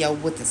the video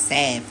with a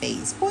sad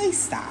face. Boy,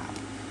 stop.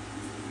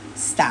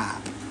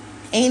 Stop.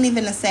 Ain't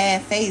even a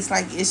sad face.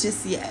 Like, it's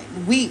just, yeah,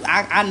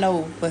 I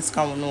know what's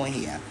going on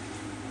here.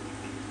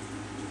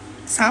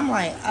 So I'm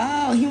like,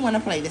 oh, he want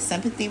to play the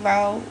sympathy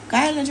role? Go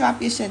ahead and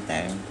drop your shit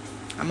there.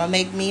 I'm going to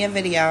make me a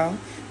video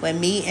with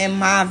me in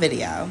my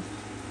video.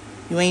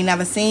 You ain't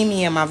never seen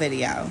me in my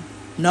video.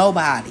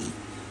 Nobody.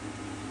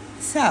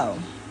 So,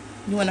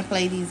 you want to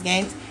play these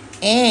games?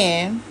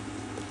 And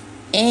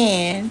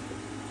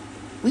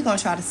we going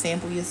to try to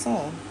sample your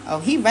song. Oh,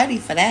 he ready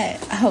for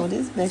that. Oh,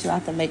 this bitch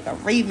about to make a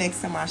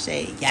remix of my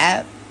shit.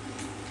 Yep.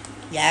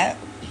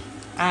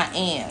 I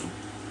am.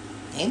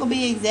 Ain't going to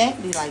be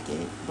exactly like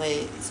it, but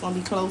it's going to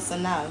be close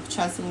enough.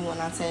 Trust me when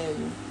I tell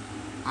you.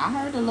 I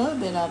heard a little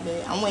bit of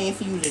it. I'm waiting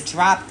for you to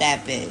drop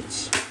that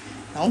bitch.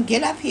 Don't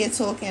get up here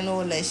talking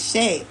all this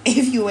shit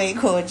if you ain't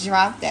gonna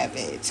drop that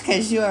bitch.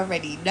 Because you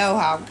already know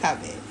how I'm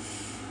coming.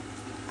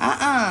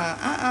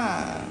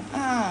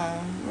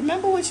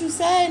 Remember what you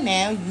said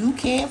now. You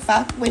can't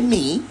fuck with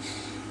me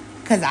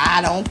because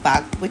I don't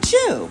fuck with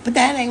you. But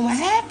that ain't what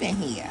happened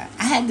here.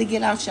 I had to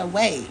get out your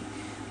way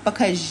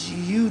because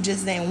you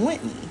just didn't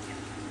want me.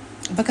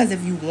 Because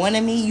if you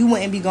wanted me, you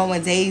wouldn't be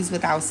going days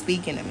without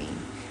speaking to me.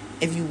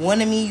 If you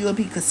wanted me, you would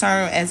be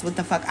concerned as what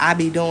the fuck I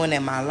be doing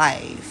in my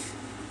life.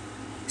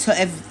 So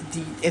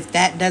if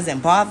that doesn't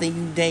bother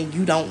you, then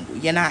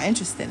you're not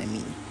interested in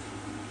me.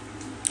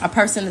 A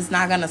person is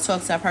not going to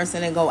talk to a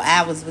person and go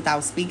hours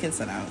without speaking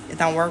to them. It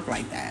don't work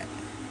like that.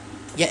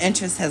 Your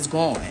interest has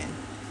gone.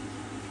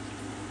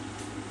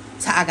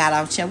 So I got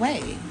out your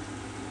way.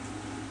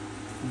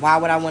 Why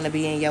would I want to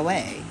be in your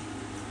way?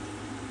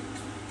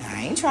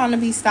 I ain't trying to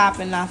be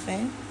stopping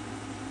nothing.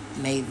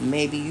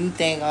 Maybe you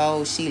think,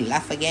 oh, she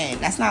left again.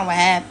 That's not what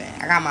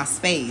happened. I got my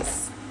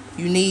space.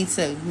 You need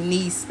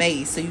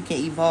space so you can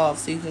evolve,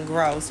 so you can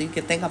grow, so you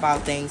can think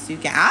about things. So you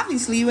can,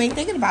 obviously, you ain't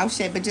thinking about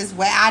shit, but just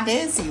where I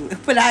did see you,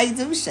 but I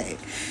do shit.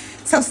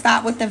 So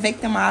stop with the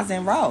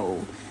victimizing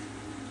role.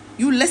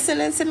 You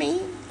listening to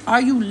me?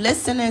 Are you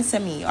listening to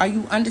me? Are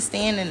you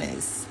understanding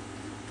this?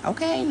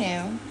 Okay,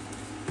 now.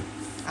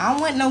 I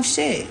don't want no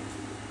shit.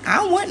 I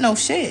don't want no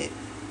shit.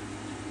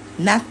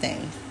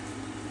 Nothing.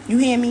 You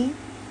hear me?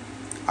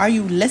 Are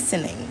you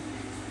listening?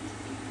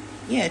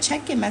 Yeah,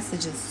 check your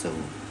messages too.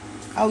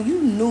 Oh,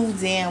 you knew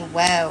damn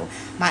well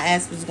my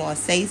ass was going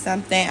to say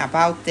something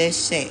about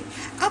this shit.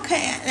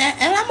 Okay,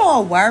 and I'm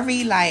all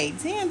worried, like,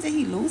 damn, did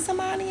he lose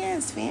somebody in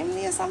his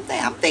family or something?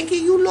 I'm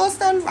thinking you lost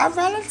a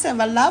relative,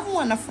 a loved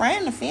one, a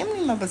friend, a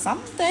family member,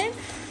 something.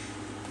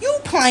 You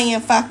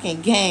playing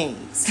fucking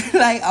games.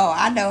 Like, oh,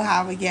 I know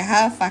how to get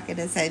her fucking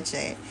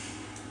attention.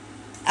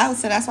 Oh,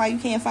 so that's why you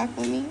can't fuck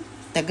with me?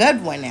 The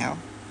good one now.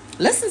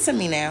 Listen to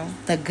me now.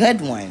 The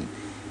good one.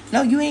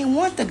 No, you ain't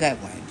want the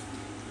good one.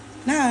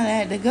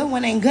 No, the good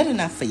one ain't good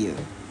enough for you.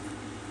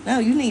 No,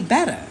 you need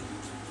better.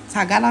 So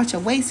I got out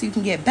your way so you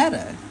can get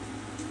better.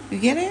 You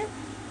get it?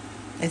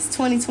 It's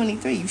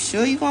 2023. You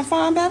sure you gonna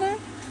find better?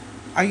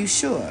 Are you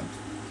sure?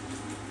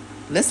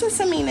 Listen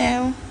to me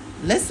now.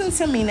 Listen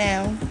to me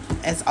now.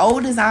 As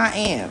old as I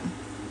am,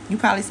 you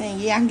probably saying,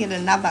 yeah, I can get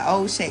another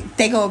old shape.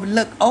 They gonna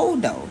look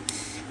old though.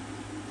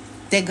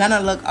 They're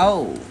gonna look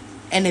old.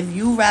 And if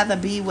you rather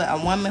be with a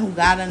woman who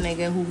got a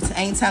nigga who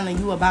ain't telling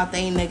you about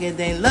they nigga,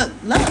 then look,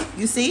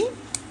 you see?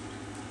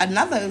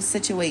 Another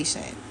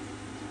situation.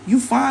 You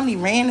finally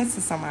ran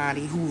into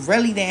somebody who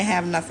really didn't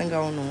have nothing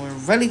going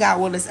on, really got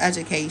all this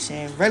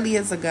education, really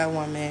is a good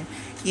woman.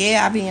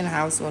 Yeah, I be in the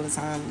house all the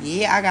time.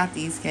 Yeah, I got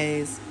these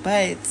kids,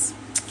 but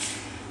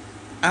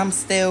I'm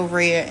still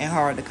rare and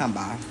hard to come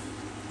by.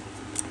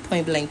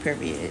 Point blank,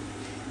 period.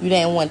 You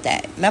didn't want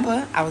that.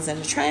 Remember, I was in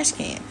the trash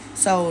can.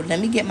 So let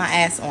me get my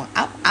ass on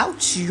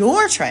out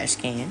your trash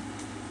can.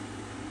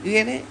 You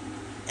get it?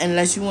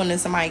 Unless you wanted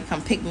somebody to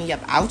come pick me up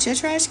out your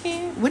trash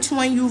can. Which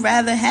one you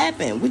rather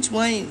happen? Which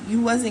one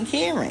you wasn't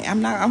caring?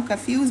 I'm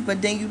confused.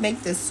 But then you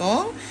make this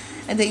song,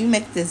 and then you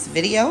make this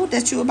video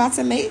that you about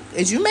to make.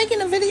 Is you making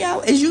a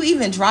video? Is you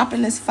even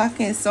dropping this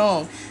fucking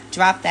song?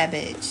 Drop that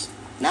bitch.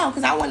 No,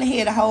 because I want to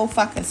hear the whole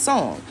fucking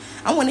song.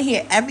 I want to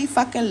hear every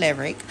fucking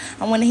lyric.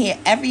 I want to hear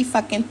every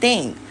fucking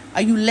thing.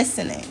 Are you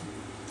listening?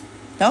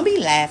 Don't be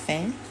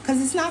laughing,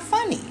 because it's not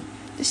funny.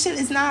 This shit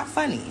is not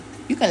funny.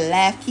 You can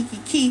laugh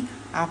kiki.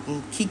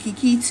 I'm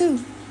kiki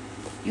too.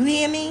 You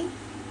hear me?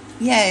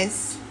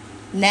 Yes.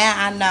 Now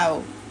I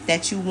know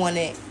that you want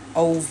it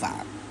over.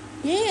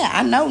 Yeah,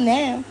 I know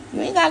now.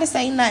 You ain't got to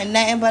say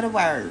nothing but a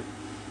word.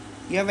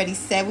 You already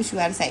said what you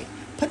got to say.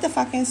 Put the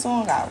fucking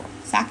song out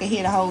so I can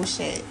hear the whole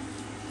shit.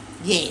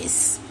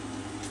 Yes.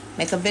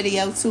 Make a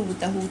video too with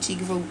the hoochie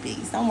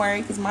groupies. Don't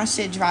worry, because my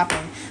shit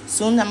dropping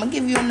soon. I'm gonna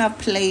give you enough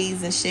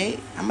plays and shit.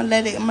 I'm gonna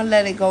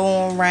let it go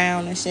on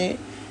around and shit.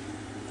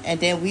 And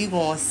then we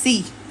gonna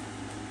see.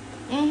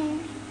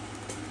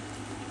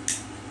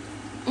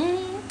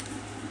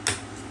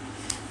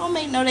 Don't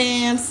make no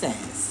damn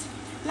sense.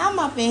 And I'm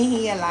up in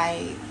here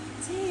like,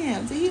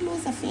 damn, did he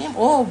lose a family?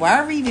 Oh,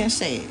 worried and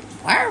shit.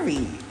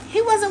 Worried.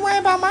 He wasn't worried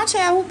about my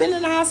child who been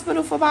in the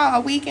hospital for about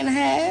a week and a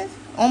half.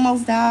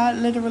 Almost died,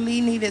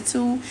 literally needed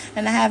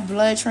 2.5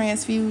 blood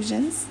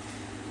transfusions.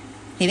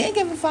 He didn't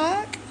give a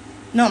fuck.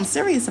 No, I'm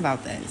serious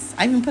about this.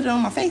 I even put it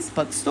on my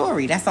Facebook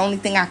story. That's the only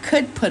thing I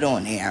could put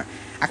on there.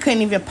 I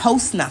couldn't even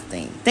post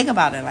nothing. Think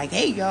about it. Like,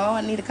 hey, y'all,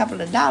 I need a couple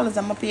of dollars.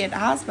 I'm up here at the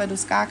hospital.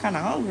 Sky kind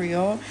of hungry,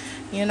 y'all.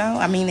 You know?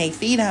 I mean, they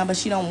feed her, but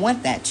she don't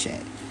want that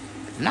shit.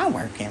 I'm not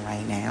working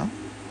right now.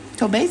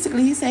 So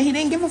basically, he said he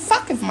didn't give a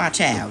fuck if my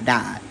child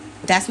died.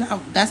 That's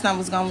not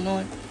what's going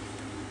on.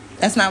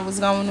 That's not what's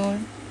going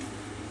on.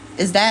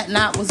 Is that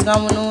not what's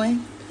going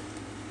on?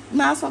 You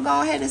might as well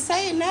go ahead and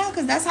say it now,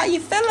 because that's how you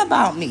feel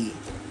about me.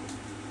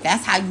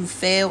 That's how you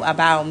feel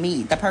about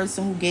me. The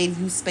person who gave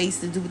you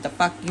space to do what the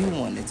fuck you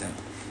want to do.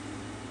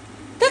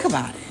 Think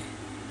about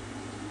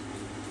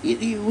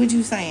it. What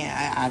you saying?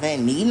 I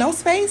didn't need no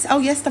space? Oh,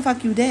 yes, the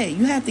fuck you did.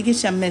 You had to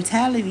get your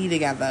mentality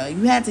together.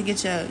 You had to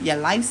get your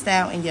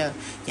lifestyle and your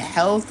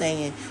health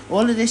and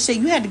all of this shit.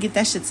 You had to get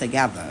that shit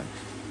together.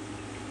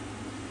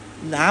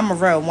 Now, I'm a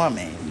real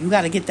woman. You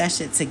got to get that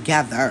shit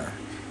together.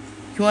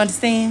 You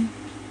understand?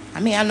 I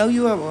mean, I know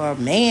you're a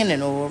man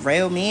and all, a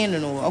real man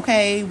and all.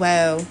 Okay,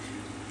 well,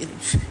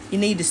 you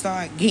need to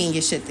start getting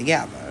your shit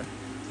together.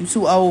 You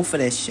too old for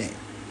this shit.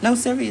 No,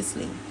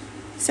 seriously.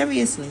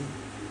 Seriously.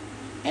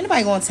 Ain't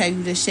nobody gonna tell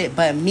you this shit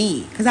but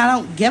me. Because I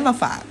don't give a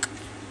fuck.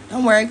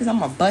 Don't worry, because I'm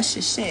gonna bust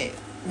your shit.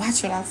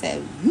 Watch what I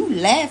said. You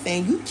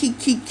laughing. You keep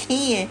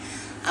keying.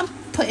 I'm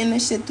putting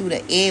this shit through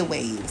the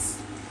airwaves.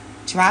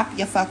 Drop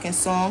your fucking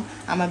song.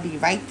 I'm gonna be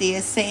right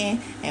there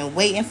sitting and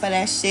waiting for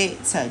that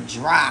shit to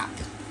drop.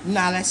 You know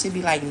how that shit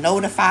be like,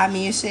 notify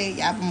me and shit?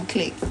 Y'all gonna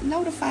click,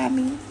 notify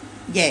me?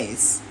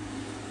 Yes.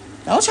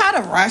 Don't try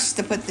to rush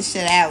to put the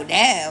shit out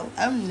now.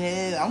 Oh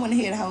no, I want to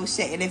hear the whole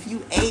shit. And if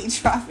you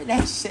ain't dropping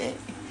that shit,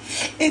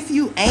 if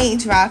you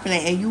ain't dropping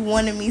it and you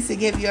wanted me to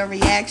give you a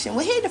reaction,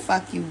 well, here the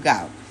fuck you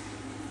go.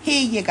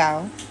 Here you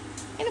go.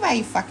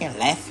 Anybody fucking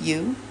left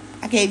you.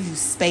 I gave you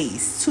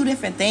space. 2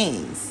 different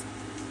things.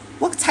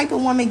 What type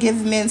of woman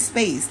gives men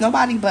space?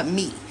 Nobody but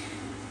me.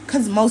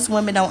 Because most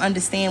women don't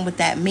understand what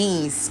that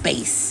means,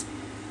 space.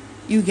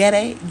 You get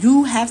it?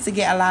 You have to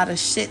get a lot of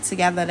shit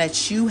together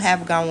that you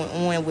have going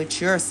on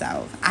with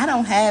yourself. I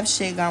don't have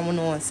shit going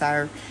on,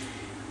 sir.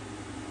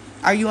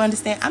 Are you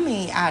understand? I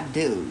mean, I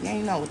do. You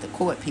know, with the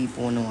court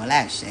people and all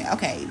that shit.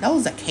 Okay,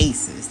 those are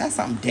cases. That's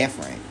something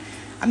different.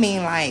 I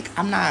mean, like,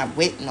 I'm not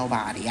with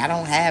nobody. I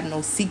don't have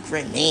no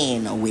secret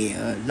man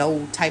nowhere.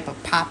 No type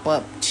of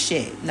pop-up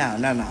shit. No.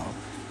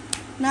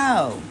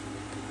 No.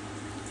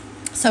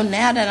 So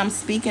now that I'm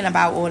speaking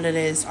about all of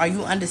this, are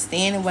you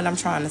understanding what I'm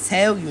trying to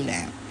tell you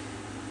now?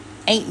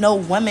 Ain't no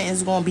woman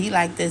is going to be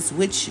like this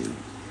with you.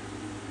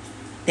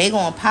 They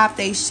going to pop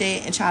they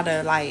shit and try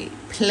to, like,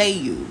 play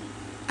you.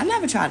 I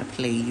never try to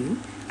play you.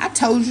 I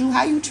told you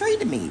how you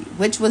treated me,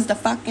 which was the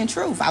fucking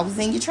truth. I was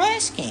in your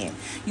trash can.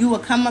 You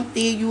would come up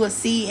there, you would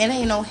see, it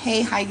ain't no,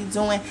 hey, how you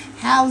doing?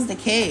 How's the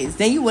kids?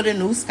 Then you would have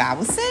knew Sky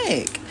was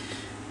sick.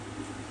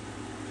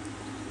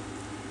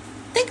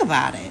 Think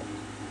about it.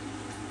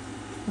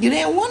 You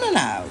didn't want to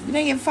know. You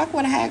didn't give a fuck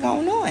what I had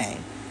going on.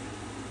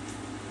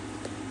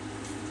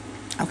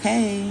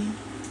 Okay.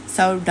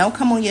 So don't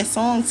come on your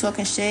song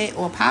talking shit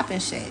or popping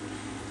shit.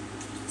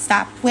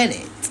 Stop with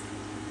it.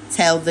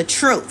 Tell the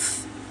truth.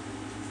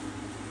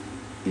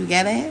 You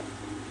get it?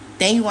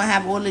 Then you gonna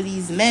have all of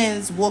these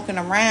men walking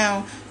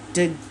around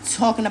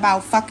talking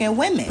about fucking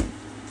women.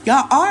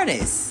 Y'all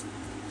artists.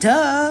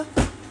 Duh.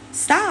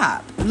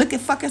 Stop. Look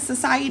at fucking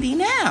society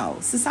now.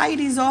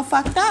 Society's all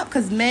fucked up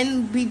because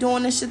men be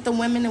doing this shit to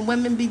women and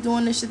women be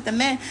doing this shit to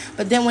men.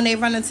 But then when they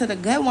run into the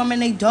good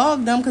woman, they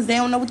dog them because they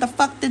don't know what the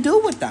fuck to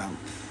do with them.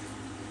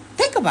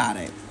 Think about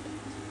it.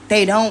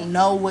 They don't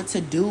know what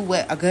to do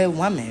with a good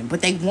woman,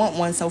 but they want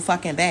one so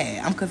fucking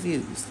bad. I'm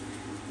confused.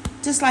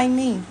 Just like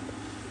me.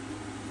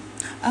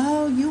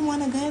 Oh, you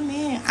want a good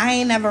man? I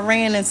ain't never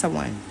ran into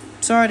one.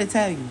 Sorry to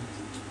tell you.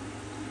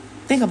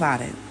 Think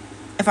about it.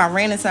 If I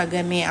ran into a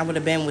good man, I would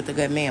have been with a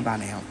good man by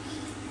now.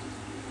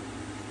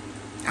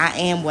 I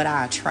am what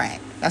I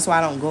attract. That's why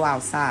I don't go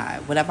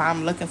outside. Whatever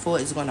I'm looking for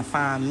is going to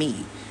find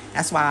me.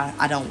 That's why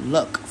I don't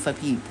look for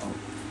people.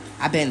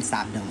 I've been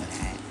stopped doing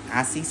that.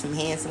 I see some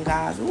handsome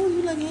guys. Oh,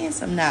 you look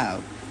handsome.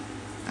 No.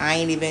 I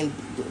ain't even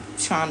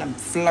trying to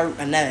flirt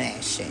or none of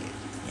that shit.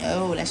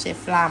 Yo, that shit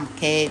fly,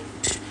 kid.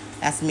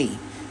 That's me.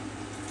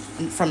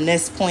 From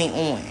this point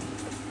on.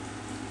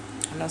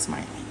 I know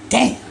somebody like,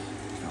 damn.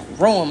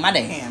 Ruin my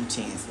damn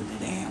chance with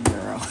the damn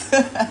girl.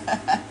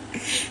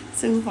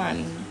 Too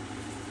funny.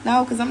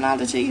 No, because I'm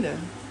not a cheater.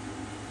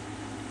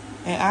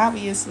 And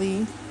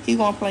obviously, he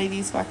gonna play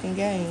these fucking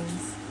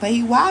games. But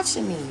he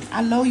watching me.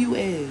 I know you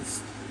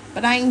is.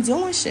 But I ain't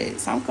doing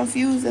shit. So I'm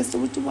confused as to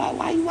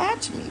why you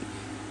watching me.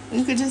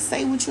 You could just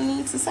say what you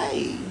need to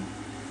say.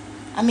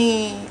 I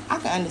mean, I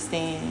can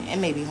understand. It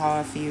may be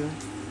hard for you.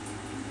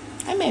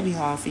 It may be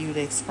hard for you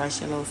to express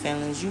your little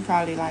feelings. You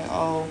probably like,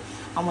 oh,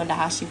 I wonder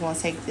how she gonna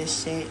take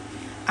this shit.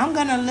 I'm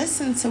gonna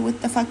listen to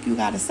what the fuck you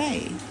gotta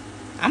say.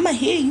 I'm gonna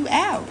hear you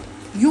out.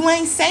 You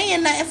ain't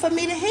saying nothing for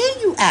me to hear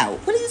you out.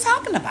 What are you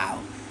talking about?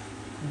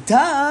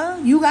 Duh.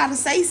 You gotta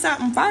say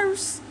something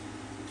first.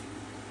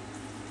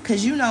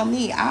 Because you know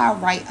me, I'll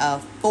write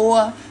a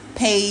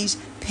 4-page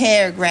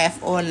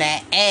paragraph on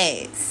that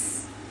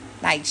ass.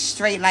 Like,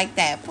 straight like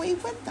that. Boy,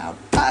 what the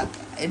fuck?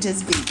 It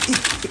just be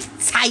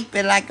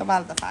typing like a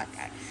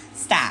motherfucker.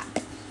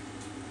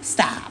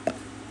 Stop.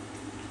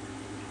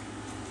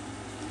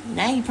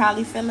 Now you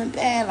probably feeling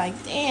bad.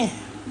 Like, damn,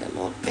 the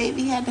little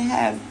baby had to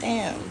have,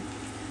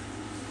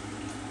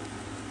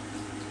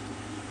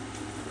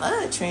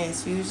 blood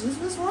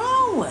transfusions. What's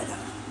wrong with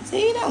him?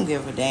 See, you don't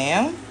give a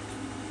damn.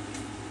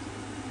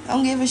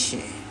 Don't give a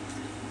shit.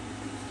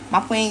 My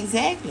point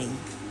exactly.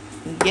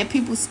 You give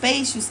people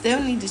space, you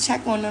still need to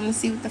check on them to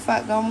see what the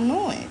fuck going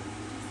on.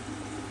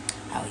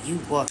 Oh, you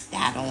walked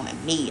out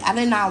on me. I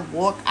did not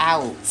walk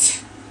out.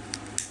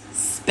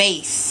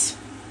 Space.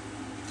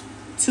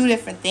 Two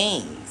different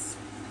things.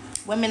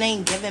 Women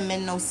ain't giving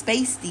men no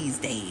space these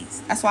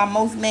days. That's why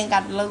most men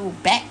got a little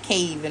back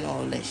cave and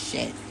all this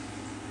shit.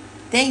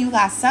 Then you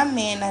got some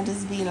men that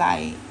just be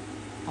like,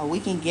 oh,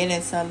 we can get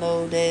into a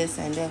little this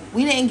and that.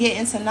 We didn't get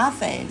into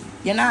nothing.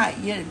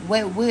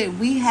 What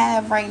we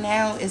have right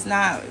now is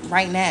not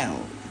right now.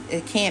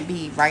 It can't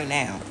be right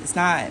now. It's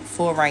not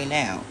for right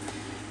now.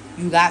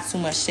 You got too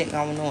much shit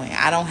going on.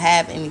 I don't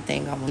have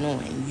anything going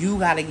on. You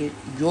got to get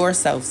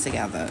yourselves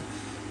together.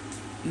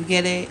 You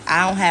get it?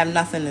 I don't have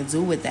nothing to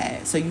do with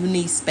that. So you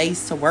need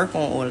space to work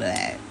on all of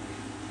that.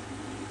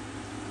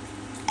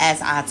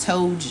 As I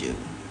told you.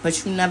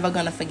 But you never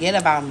going to forget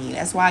about me.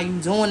 That's why you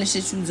doing the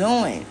shit you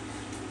doing.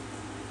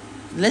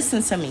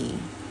 Listen to me.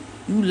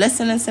 You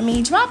listening to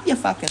me? Drop your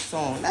fucking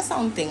song. That's the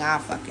only thing I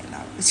fucking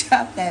know.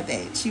 Drop that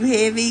bitch. You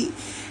hear me?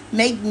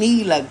 Make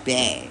me look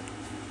bad.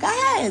 Go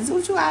ahead. Do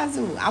what you gotta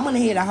do. I want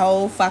to hear the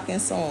whole fucking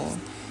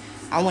song.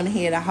 I want to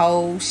hear the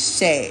whole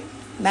shit.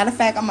 Matter of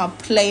fact, I'm going to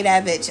play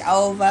that bitch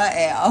over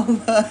and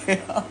over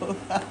and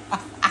over.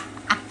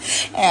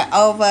 And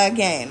over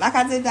again. Like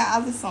I did that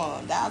other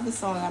song. That other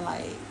song I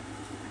like.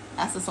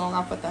 That's the song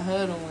I put the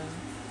hood on.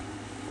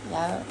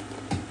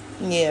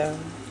 Yeah.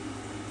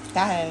 Go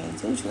ahead.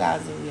 Do what you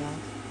gotta do, y'all.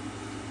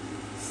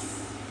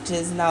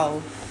 Just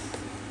know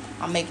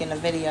I'm making a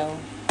video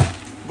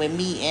with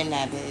me in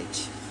that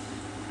bitch.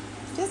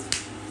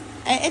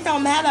 It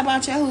don't matter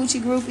about your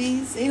hoochie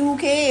groupies. Who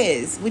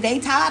cares? They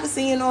tired of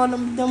seeing all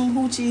them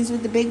hoochies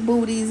with the big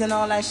booties and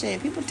all that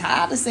shit. People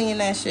tired of seeing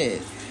that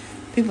shit.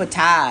 People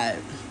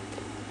tired.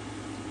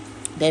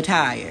 They're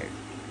tired.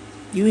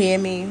 You hear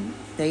me?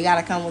 They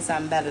gotta come with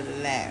something better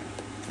than that.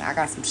 I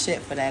got some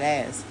shit for that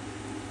ass.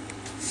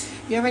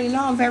 You already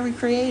know I'm very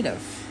creative.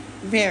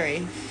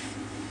 Very.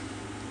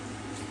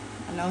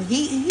 I know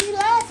he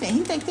laughing.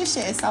 He think this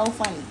shit is so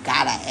funny.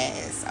 Got her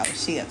ass. Oh,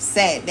 she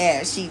upset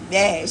there. She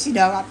mad. She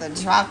don't have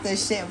to drop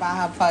this shit by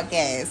her punk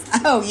ass.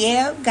 Oh,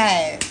 yeah? Go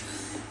ahead.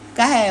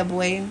 Go ahead,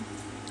 boy.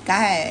 Go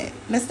ahead.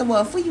 Mr.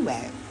 Wolf, where you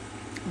at?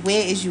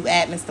 Where is you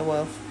at, Mr.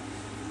 Wolf?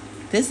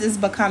 This is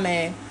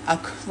becoming a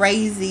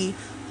crazy...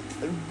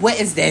 What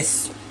is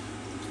this?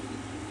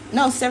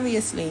 No,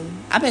 seriously.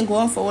 I've been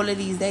going for all of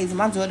these days.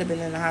 My daughter been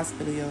in the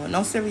hospital, yo.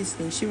 No,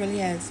 seriously. She really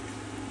has.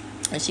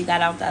 And she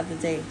got out the other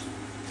day.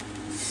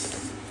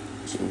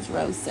 She was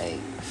real sick.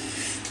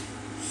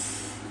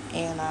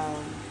 And, I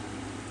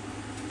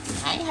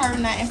ain't heard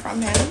nothing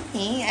from him.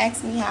 He ain't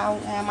asked me how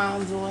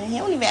I'm doing. He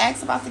don't even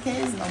ask about the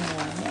kids no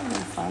more. He don't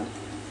give a fuck.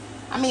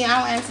 I mean, I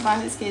don't ask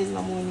about his kids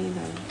no more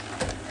neither.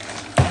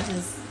 I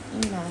just,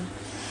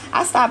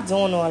 I stopped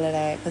doing all of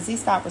that because he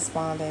stopped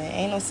responding.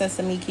 Ain't no sense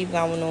in me keep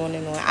going on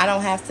and on. I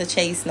don't have to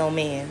chase no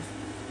man.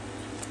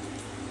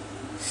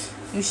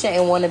 You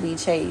shouldn't want to be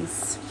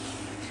chased.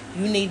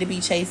 You need to be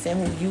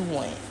chasing who you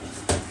want.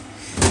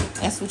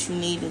 That's what you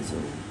need to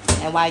do.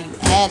 And while you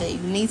at it, you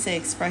need to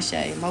express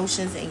your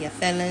emotions and your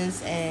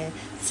feelings and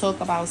talk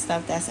about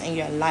stuff that's in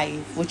your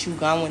life, what you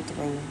going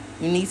through.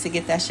 You need to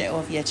get that shit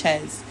off your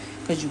chest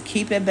because you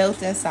keep it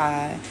built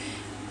inside.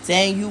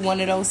 Then you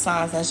one of those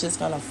signs that's just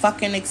gonna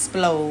fucking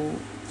explode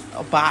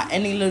by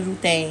any little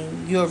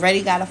thing. You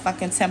already got a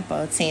fucking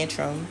temper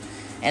tantrum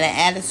and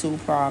an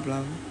attitude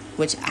problem.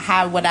 Which,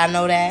 how would I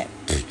know that?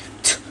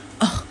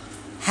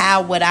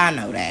 How would I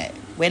know that?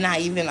 We're not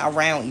even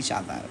around each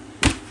other.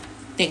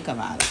 Think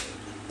about it.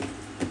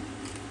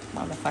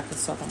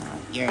 Motherfuckers talking about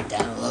you're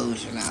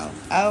delusional.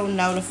 Oh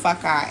no, the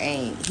fuck I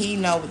ain't. He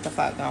know what the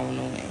fuck going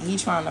on. He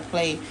trying to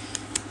play.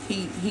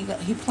 He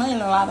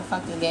playing a lot of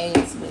fucking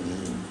games with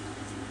me.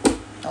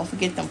 Don't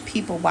forget them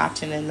people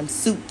watching in them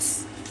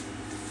suits.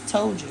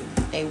 Told you.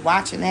 They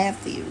watching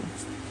after you.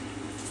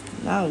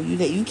 No,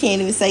 you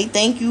can't even say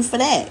thank you for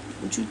that.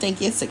 What you think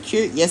your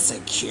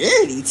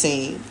security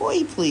team?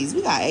 Boy, please.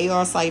 We got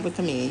AR Cyber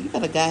come in. You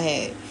better go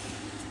ahead.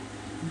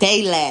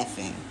 They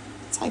laughing.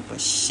 What type of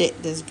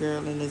shit this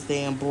girl and this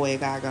damn boy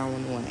got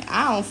going on?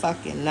 I don't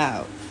fucking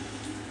know.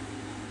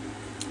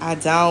 I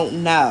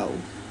don't know.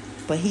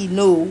 But he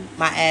knew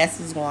my ass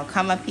was going to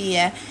come up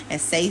here and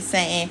say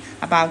something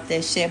about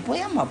this shit. Boy,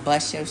 I'm going to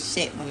bust your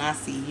shit when I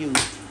see you.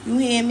 You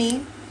hear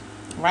me?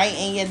 Right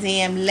in your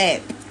damn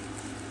lip.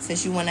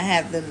 Since you want to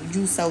have the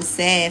you so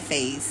sad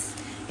face.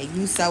 And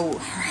you so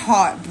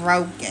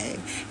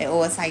heartbroken. And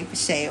all type of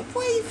shit.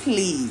 Boy,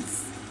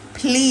 please.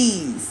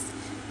 Please.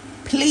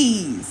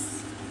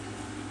 Please.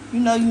 You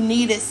know you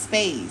needed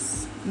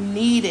space. You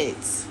need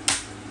it.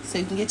 So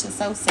you can get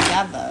yourself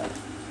together.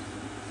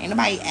 Ain't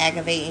nobody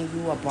aggravating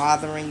you or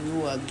bothering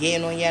you or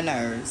getting on your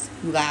nerves.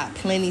 You got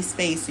plenty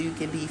space so you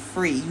can be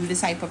free. You the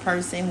type of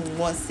person who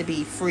wants to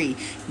be free.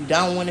 You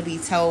don't want to be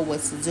told what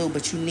to do,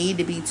 but you need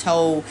to be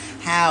told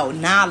how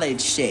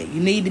knowledge shit.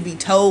 You need to be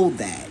told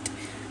that.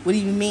 What do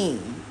you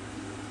mean?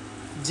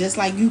 Just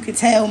like you could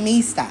tell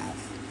me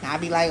stuff. And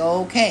I'd be like,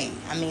 okay.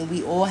 I mean,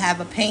 we all have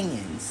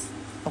opinions.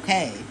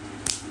 Okay.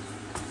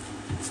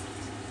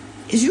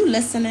 Is you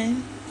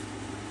listening?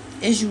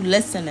 Is you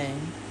listening?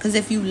 Because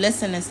if you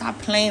listen and stop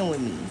playing with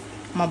me,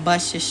 I'm going to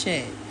bust your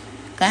shit.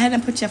 Go ahead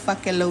and put your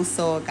fucking little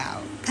sword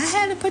out. Go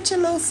ahead and put your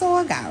little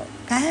sword out.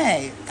 Go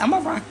ahead. I'm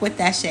going to rock with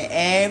that shit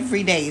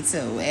every day,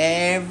 too.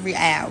 Every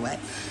hour.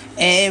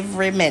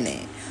 Every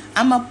minute.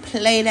 I'm going to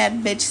play that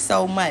bitch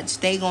so much,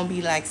 they going to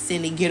be like,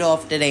 Cindy, get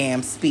off the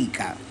damn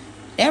speaker.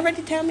 They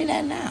already tell me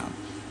that now.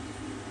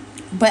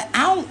 But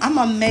I'm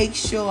going to make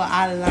sure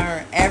I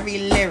learn every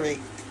lyric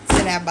to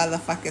that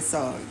motherfucking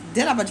song.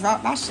 Then I'm going to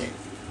drop my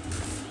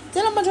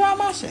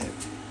shit.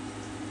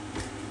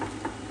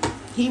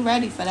 He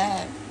ready for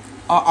that.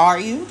 Or are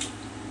you?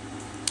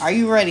 Are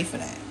you ready for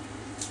that?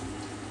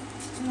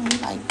 You know, he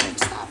like, bitch,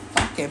 stop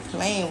fucking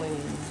playing with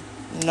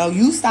me. No,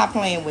 you stop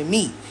playing with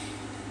me.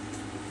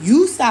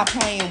 You stop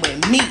playing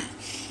with me.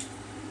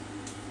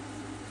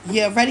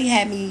 You already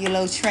had me in your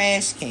little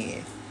trash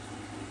can.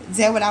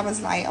 Then what I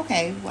was like,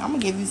 okay, well, I'm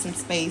going to give you some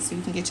space so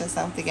you can get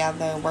yourself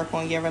together and work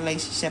on your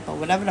relationship or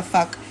whatever the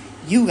fuck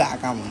you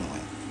got going on.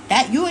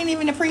 That you ain't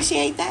even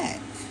appreciate that.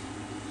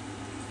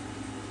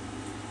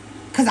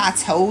 Because I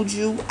told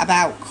you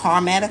about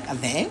karmatic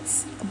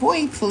events.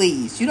 Boy,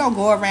 please. You don't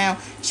go around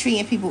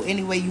treating people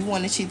any way you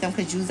want to treat them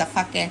because you's a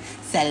fucking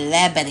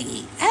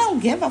celebrity. I don't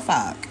give a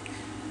fuck.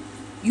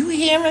 You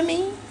hearing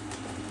me?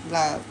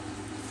 Love.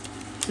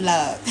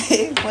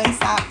 Boy,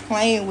 stop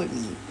playing with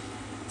me.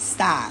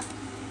 Stop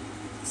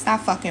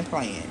fucking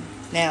playing.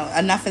 Now,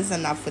 enough is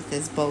enough with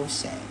this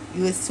bullshit.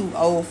 You is too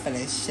old for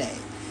this shit.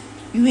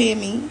 You hear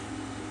me?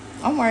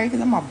 Don't worry, because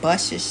I'm going to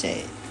bust your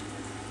shit.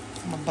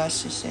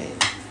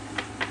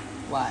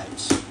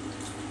 Watch.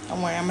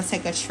 Don't worry, I'm going to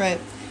take a trip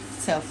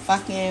to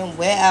fucking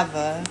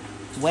wherever,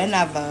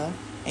 whenever,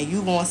 and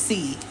you going to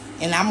see.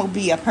 And I'm going to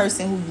be a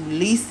person who you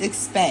least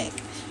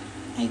expect.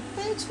 Like,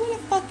 bitch, where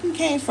the fuck you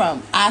came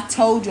from? I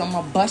told you I'm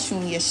going to bust you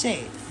in your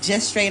shit.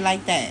 Just straight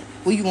like that.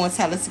 Well, you want to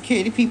tell the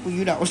security people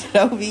you don't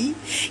know me?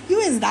 You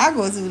is not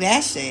going to do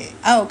that shit.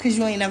 Oh, because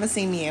you ain't never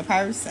seen me in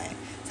person.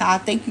 So I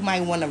think you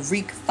might want to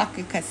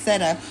fucking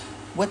consider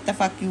what the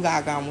fuck you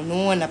got going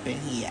on up in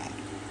here.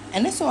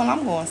 And that's all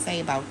I'm going to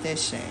say about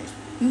this shit.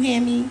 You hear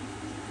me?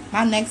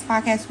 My next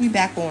podcast, we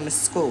back on the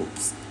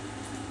scoops.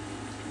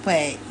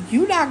 But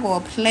you not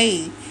going to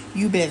play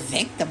you been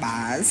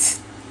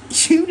victimized.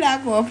 You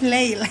not going to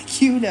play like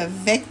you the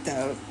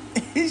victim.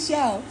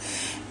 Yo.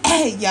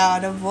 Hey, y'all,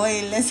 the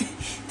boy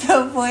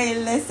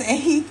listen,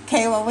 he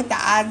came up with the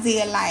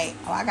idea like,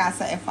 oh, I got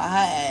something for her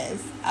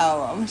ass.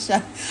 Oh, I'm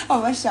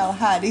gonna show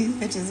her these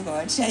bitches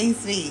gonna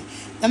chase me.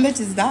 Them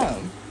bitches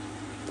dumb.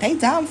 They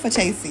dumb for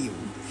chasing you.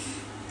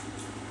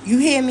 You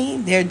hear me?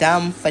 They're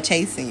dumb for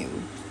chasing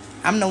you.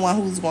 I'm the one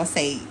who's gonna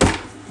say,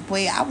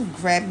 boy, I will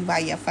grab you by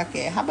your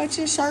fucking, how about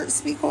your shirts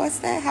be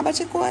cost that? How about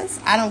your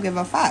cost? I don't give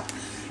a fuck.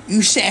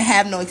 You shouldn't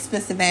have no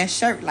expensive ass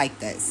shirt like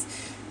this.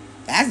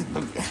 That's...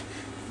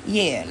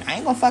 Yeah, I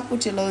ain't gonna fuck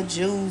with your little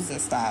Jews and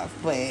stuff,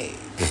 but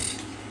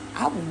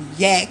I will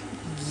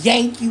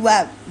yank you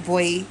up,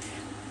 boy.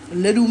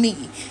 Little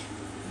me.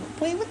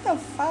 Boy, what the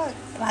fuck?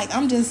 Like,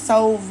 I'm just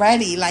so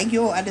ready. Like,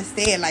 you'll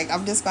understand. Like,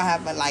 I'm just gonna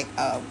have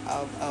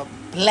a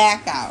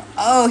blackout.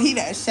 Oh, he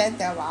done shut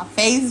down my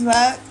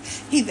Facebook.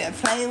 He been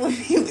playing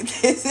with me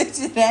with this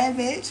bitch and that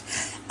bitch.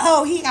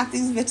 Oh, he got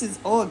these bitches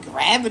all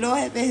grabbing on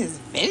him in his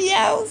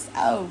videos.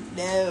 Oh,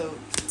 no.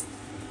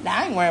 Now,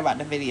 I ain't worried about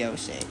the video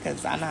shit,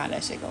 because I know how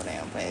that shit go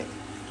down, but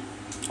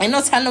ain't no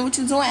telling what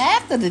you doing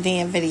after the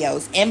damn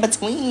videos, in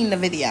between the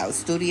videos,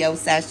 studio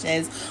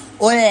sessions,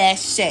 all of that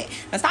shit.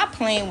 Now, stop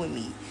playing with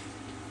me.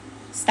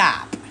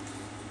 Stop.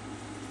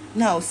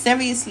 No,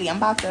 seriously, I'm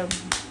gonna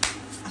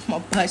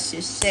bust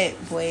your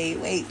shit, boy.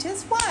 Wait,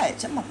 just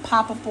watch. I'm gonna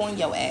pop up on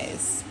your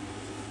ass.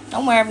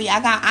 Don't worry, I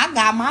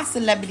got my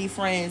celebrity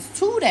friends,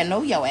 too, that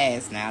know your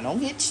ass now. Don't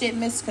get shit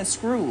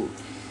misconstrued.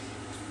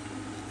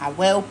 I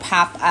will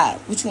pop up.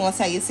 What you want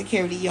to tell your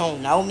security? You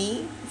don't know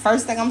me?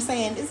 First thing I'm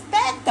saying is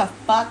back the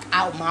fuck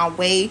out my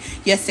way,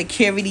 your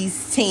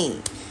security's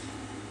team.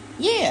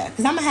 Yeah,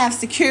 because I'm going to have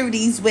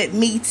securities with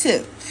me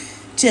too,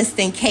 just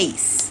in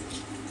case.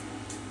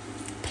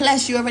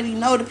 Plus, you already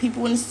know the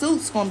people in the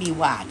suits going to be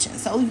watching.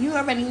 So, you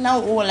already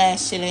know all that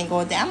shit ain't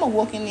going down. I'm going to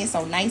walk in there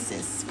so nice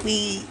and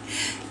sweet.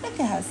 Look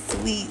at her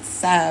sweet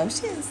self.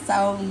 She is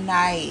so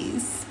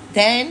nice.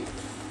 Then...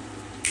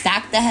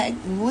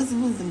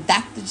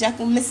 Dr.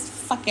 Jekyll, Miss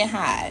fucking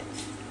Hyde.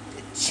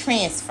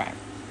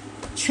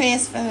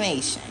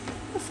 Transformation.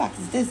 Who the fuck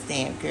is this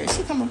damn girl?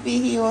 She come up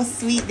in here all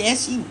sweet, there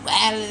she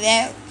wilded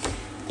out.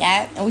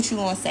 Yeah, and what you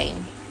gonna say?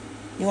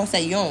 You gonna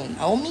say you don't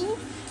know me?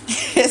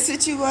 That's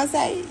what you gonna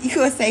say? You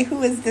gonna say,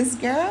 who is this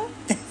girl?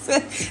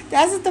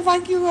 That's what the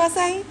fuck you gonna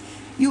say?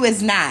 You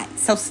is not,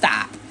 so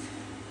stop.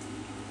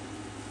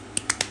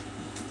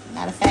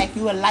 Matter of fact,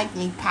 you would like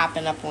me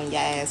popping up on your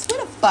ass. Who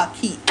the fuck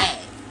he at?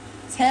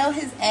 Tell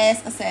his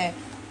ass, I said,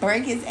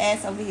 bring his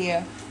ass over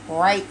here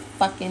right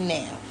fucking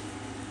now.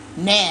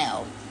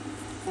 Now.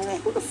 Like,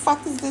 who the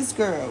fuck is this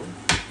girl?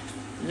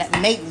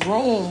 Make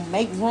room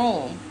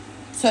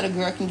so the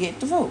girl can get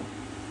through.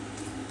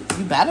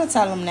 You better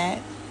tell him that.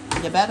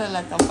 You better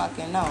let them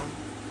fucking know.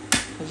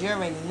 Because you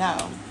already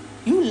know.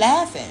 You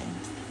laughing.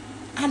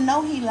 I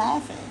know he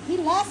laughing. He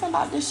laughing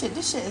about this shit.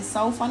 This shit is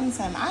so funny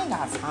to him. I ain't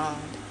got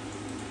time.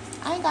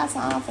 I ain't got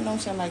time for no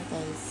shit like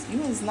this.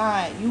 You is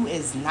not.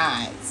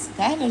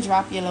 Go ahead and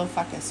drop your little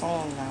fucking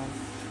song now.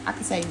 I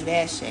can tell you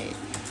that shit.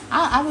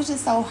 I was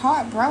just so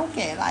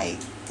heartbroken. Like,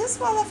 this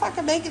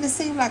motherfucker making it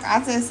seem like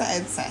I did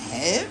something to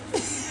him.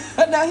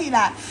 No, he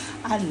not.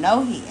 I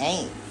know he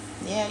ain't.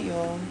 Yeah,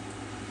 yo.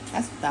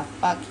 That's what the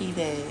fuck he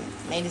did.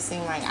 Made it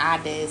seem like I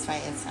did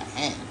something to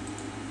him.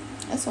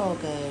 It's all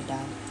good,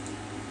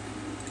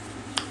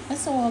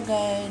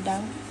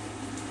 though.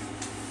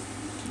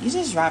 You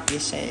just drop your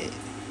shit.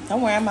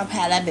 Don't worry, I'm going to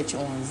have that bitch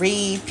on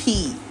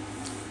repeat.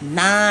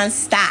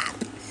 Non-stop.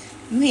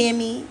 You hear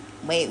me?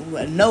 Wait,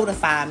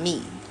 notify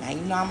me. Now,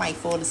 you know I might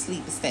fall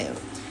asleep still.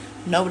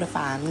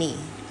 Notify me.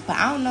 But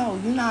I don't know.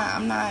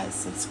 I'm not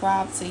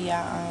subscribed to your,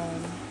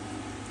 I'm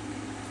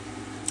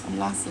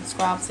not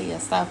subscribed to your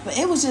stuff. But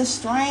it was just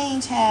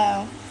strange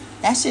how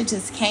that shit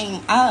just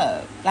came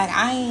up. Like,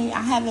 I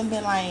haven't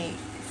been, like,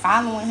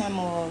 following him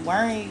or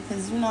worried.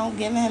 Because,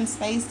 giving him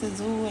space to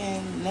do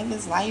and live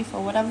his life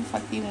or whatever the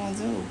fuck you want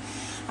to do.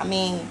 I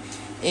mean,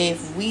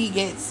 if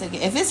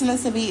it's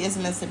meant to be, it's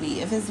meant to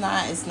be. If it's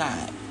not, it's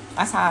not.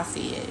 That's how I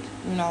see it.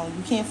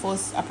 You can't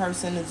force a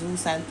person to do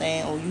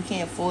something, or you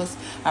can't force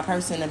a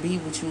person to be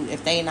with you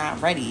if they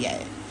not ready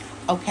yet.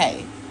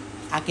 Okay,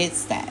 I get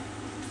that.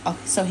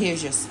 Okay, so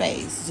here's your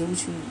space. Do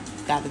what you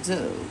got to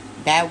do.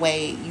 That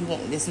way,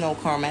 there's no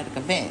karmatic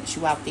events.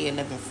 You out there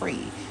living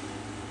free.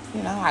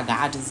 How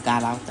God just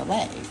got out the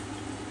way.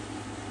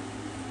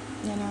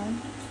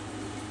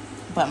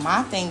 But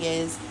my thing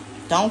is,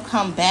 don't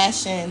come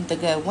bashing the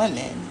good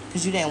women,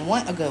 because you didn't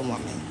want a good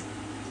woman.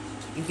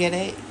 You get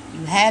it?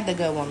 You had the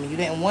good woman. You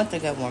didn't want the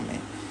good woman.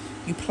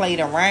 You played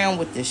around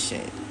with this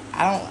shit.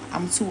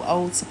 I'm too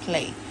old to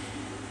play.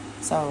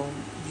 So,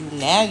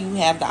 now you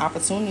have the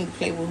opportunity to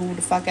play with who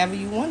the fuck ever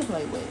you want to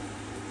play with.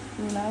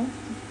 You know?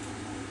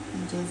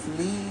 You just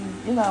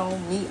leave,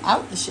 me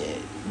out the shit.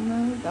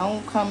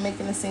 Don't come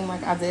making it seem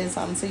like I did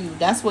something to you.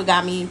 That's what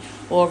got me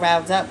all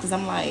riled up. Because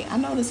I'm like, I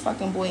know this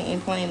fucking boy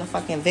ain't playing the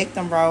fucking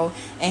victim role.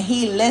 And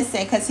he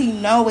listen because he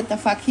know what the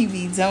fuck he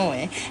be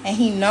doing. And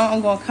he know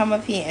I'm going to come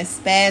up here and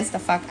spaz the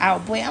fuck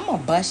out. Boy, I'm going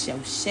to bust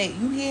your shit.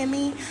 You hear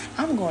me?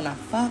 I'm going to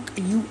fuck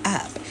you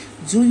up.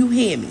 Do you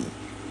hear me?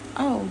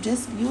 Oh,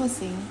 you will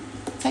see.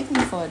 Take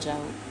me for a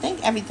joke.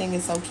 Think everything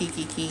is so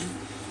kiki.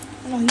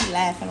 I know he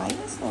laughing like,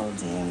 this little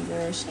damn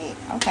girl. She ain't.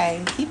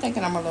 Okay, keep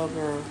thinking I'm a little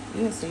girl.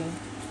 You'll see.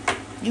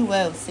 You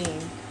will see.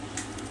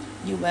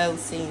 You will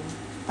see.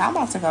 But I'm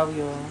about to go,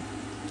 y'all.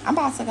 I'm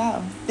about to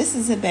go. This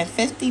has been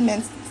 50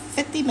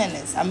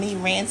 minutes of me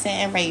ranting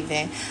and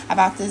raving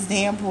about this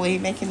damn boy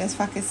making this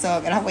fucking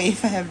song. And I'm waiting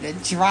for him to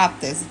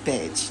drop this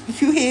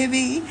bitch. You hear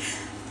me?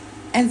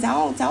 And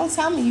don't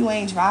tell me you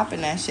ain't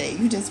dropping that shit.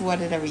 You just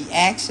wanted a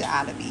reaction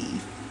out of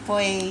me.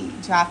 Boy,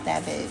 drop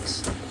that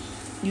bitch.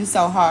 You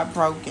so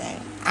heartbroken.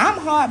 I'm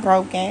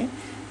heartbroken.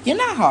 You're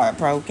not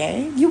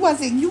heartbroken. You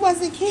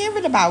wasn't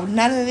caring about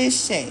none of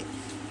this shit.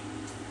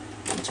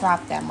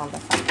 Drop that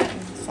motherfucker.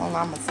 That's all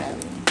I'ma tell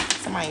you.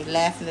 Somebody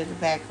laughing in the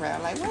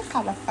background like, what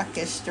kind of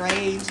fucking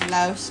strange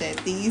love shit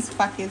these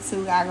fucking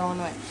two got going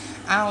on?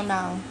 I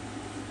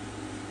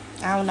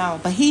don't know.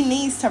 But he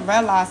needs to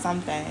realize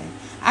something.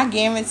 I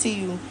guarantee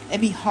you, it'd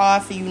be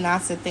hard for you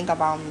not to think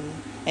about me.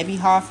 It'd be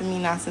hard for me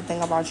not to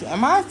think about you.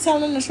 Am I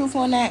telling the truth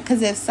on that?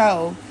 Because if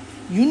so,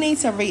 you need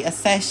to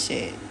reassess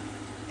shit.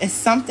 It's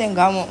something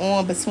going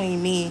on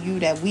between me and you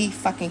that we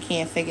fucking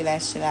can't figure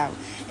that shit out.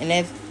 And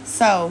if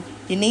so,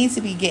 you need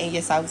to be getting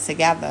yourself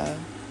together.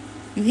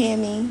 You hear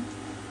me?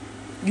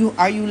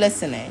 Are you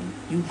listening?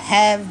 You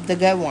have the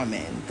good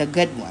woman, the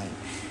good one.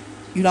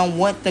 You don't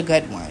want the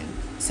good one.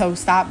 So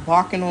stop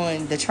barking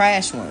on the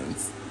trash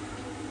ones.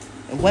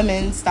 And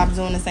women, stop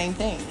doing the same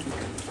thing.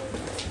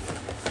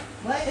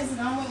 What is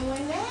going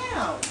on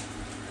now?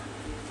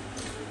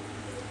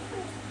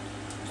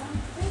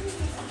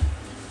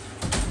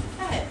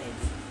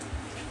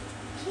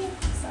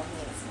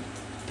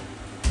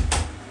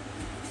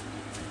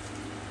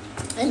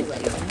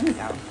 Anyway,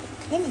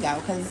 let me go,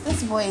 because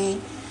this boy,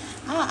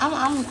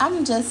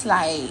 I'm just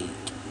like,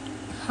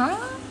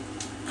 huh?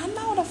 I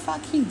know the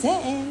fuck he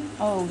didn't.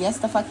 Oh, yes,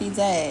 the fuck he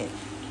did.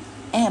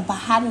 But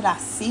how did I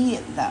see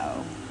it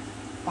though?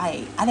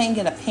 Like, I didn't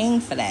get a ping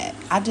for that.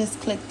 I just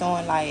clicked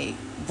on like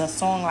the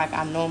song like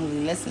I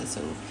normally listen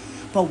to.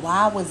 But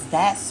why was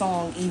that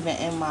song even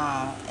in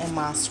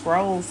my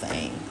scroll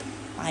thing?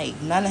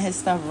 Like, none of his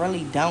stuff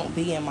really don't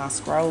be in my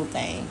scroll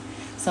thing.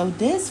 So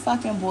this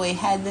fucking boy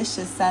had this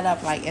shit set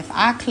up like if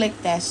I click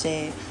that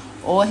shit,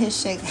 or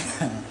his shit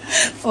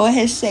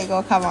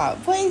gonna come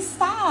out. Boy,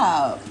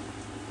 stop.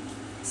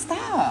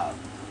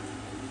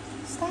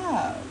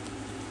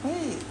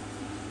 Wait.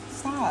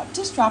 Stop.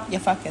 Just drop your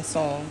fucking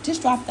song.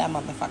 Just drop that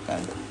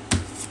motherfucker.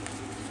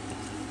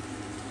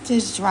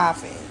 Just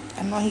drop it.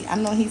 I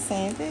know he's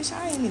saying, bitch,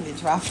 I ain't even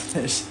drop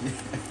this shit.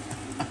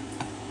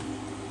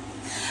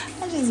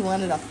 I just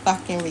wanted a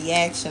fucking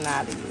reaction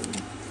out of you.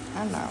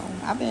 I know.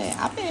 I've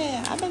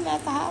been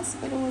at the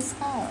hospital with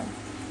Scar.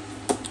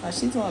 Well,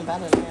 she's doing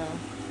better now.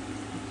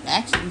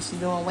 Actually, she's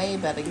doing way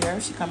better. You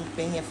heard she come up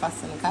in here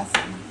fussing and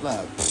cussing.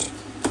 Look,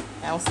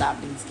 I don't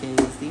stop these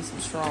kids. These some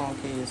strong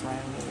kids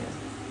right here.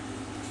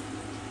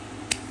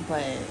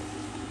 But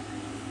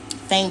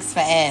thanks for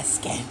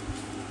asking.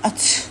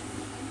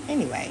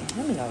 Anyway,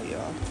 let me go,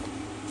 y'all.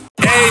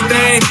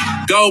 Everything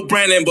go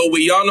Brandon, but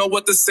we all know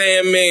what the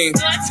saying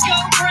means. Let's go,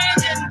 Brandon.